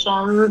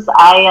expectations.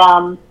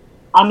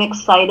 I'm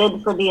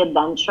excited for the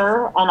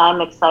adventure, and I'm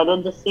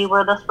excited to see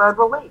where this road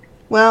will lead.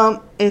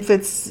 Well, if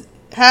it's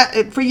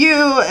for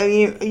you,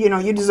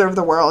 you deserve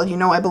the world.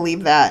 I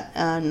believe that,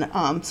 and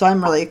so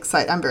I'm really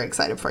excited. I'm very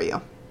excited for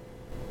you.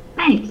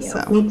 Thank you.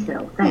 So, me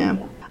too. Thank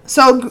you.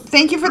 So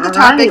thank you for the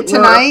topic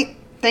tonight.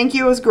 Thank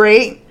you. It was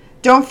great.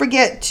 Don't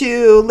forget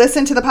to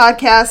listen to the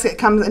podcast.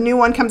 A new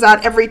one comes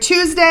out every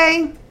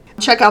Tuesday.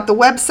 Check out the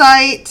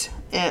website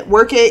at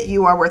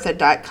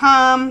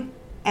workit.youareworthit.com.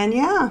 And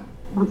yeah.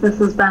 This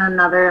has been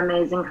another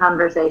amazing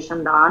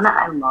conversation, Dawn.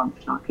 I love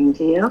talking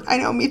to you. I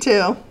know, me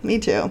too.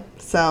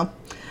 So,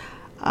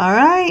 all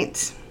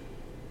right.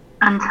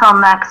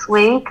 Until next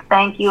week,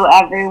 thank you,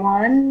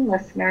 everyone,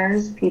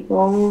 listeners,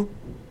 people.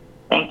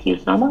 Thank you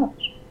so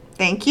much.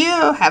 Thank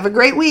you. Have a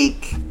great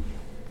week.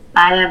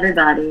 Bye,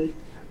 everybody.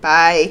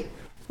 Bye.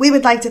 We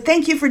would like to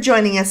thank you for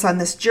joining us on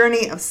this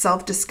journey of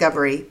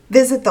self-discovery.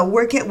 Visit the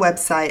Work It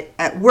website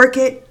at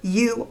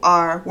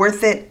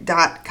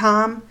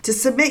workit.youareworthit.com to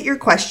submit your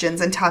questions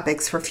and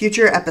topics for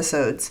future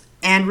episodes.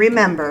 And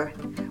remember,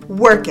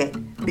 work it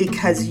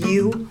because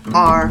you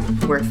are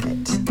worth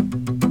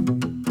it.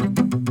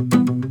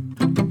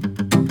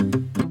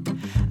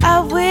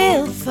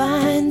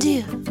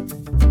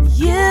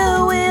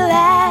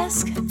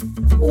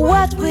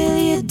 What will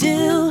you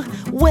do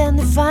when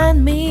you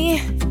find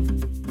me?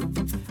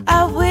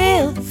 I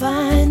will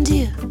find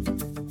you.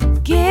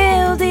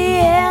 Give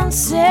the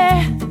answer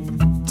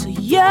to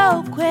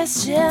your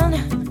question.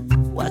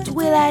 What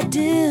will I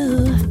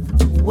do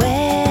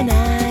when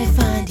I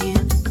find you?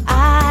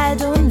 I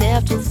don't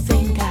have to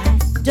think, I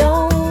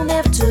don't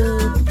have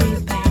to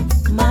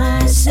prepare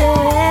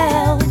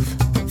myself.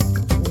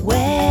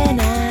 When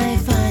I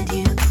find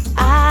you,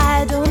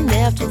 I don't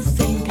have to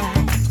think, I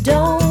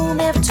don't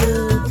have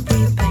to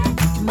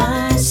prepare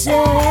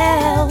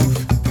myself.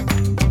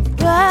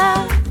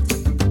 But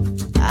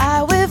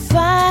I will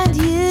find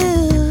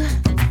you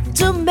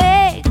to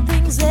make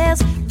things as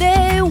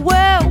they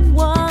were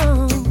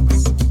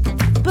once.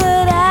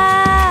 But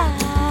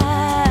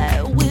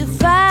I will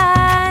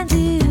find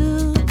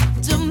you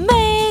to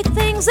make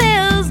things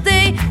as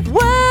they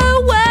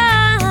were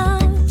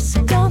once.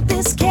 Don't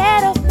be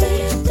scared of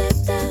me.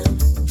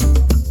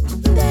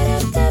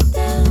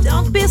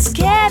 Don't be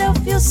scared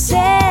of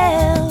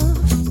yourself.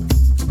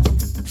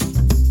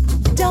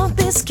 Don't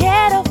be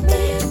scared of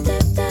me.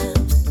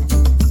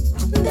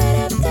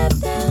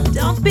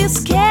 Don't be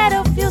scared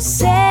of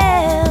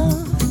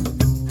yourself.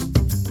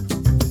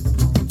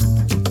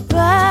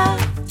 But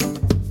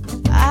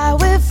I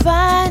will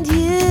find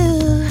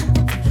you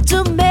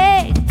to make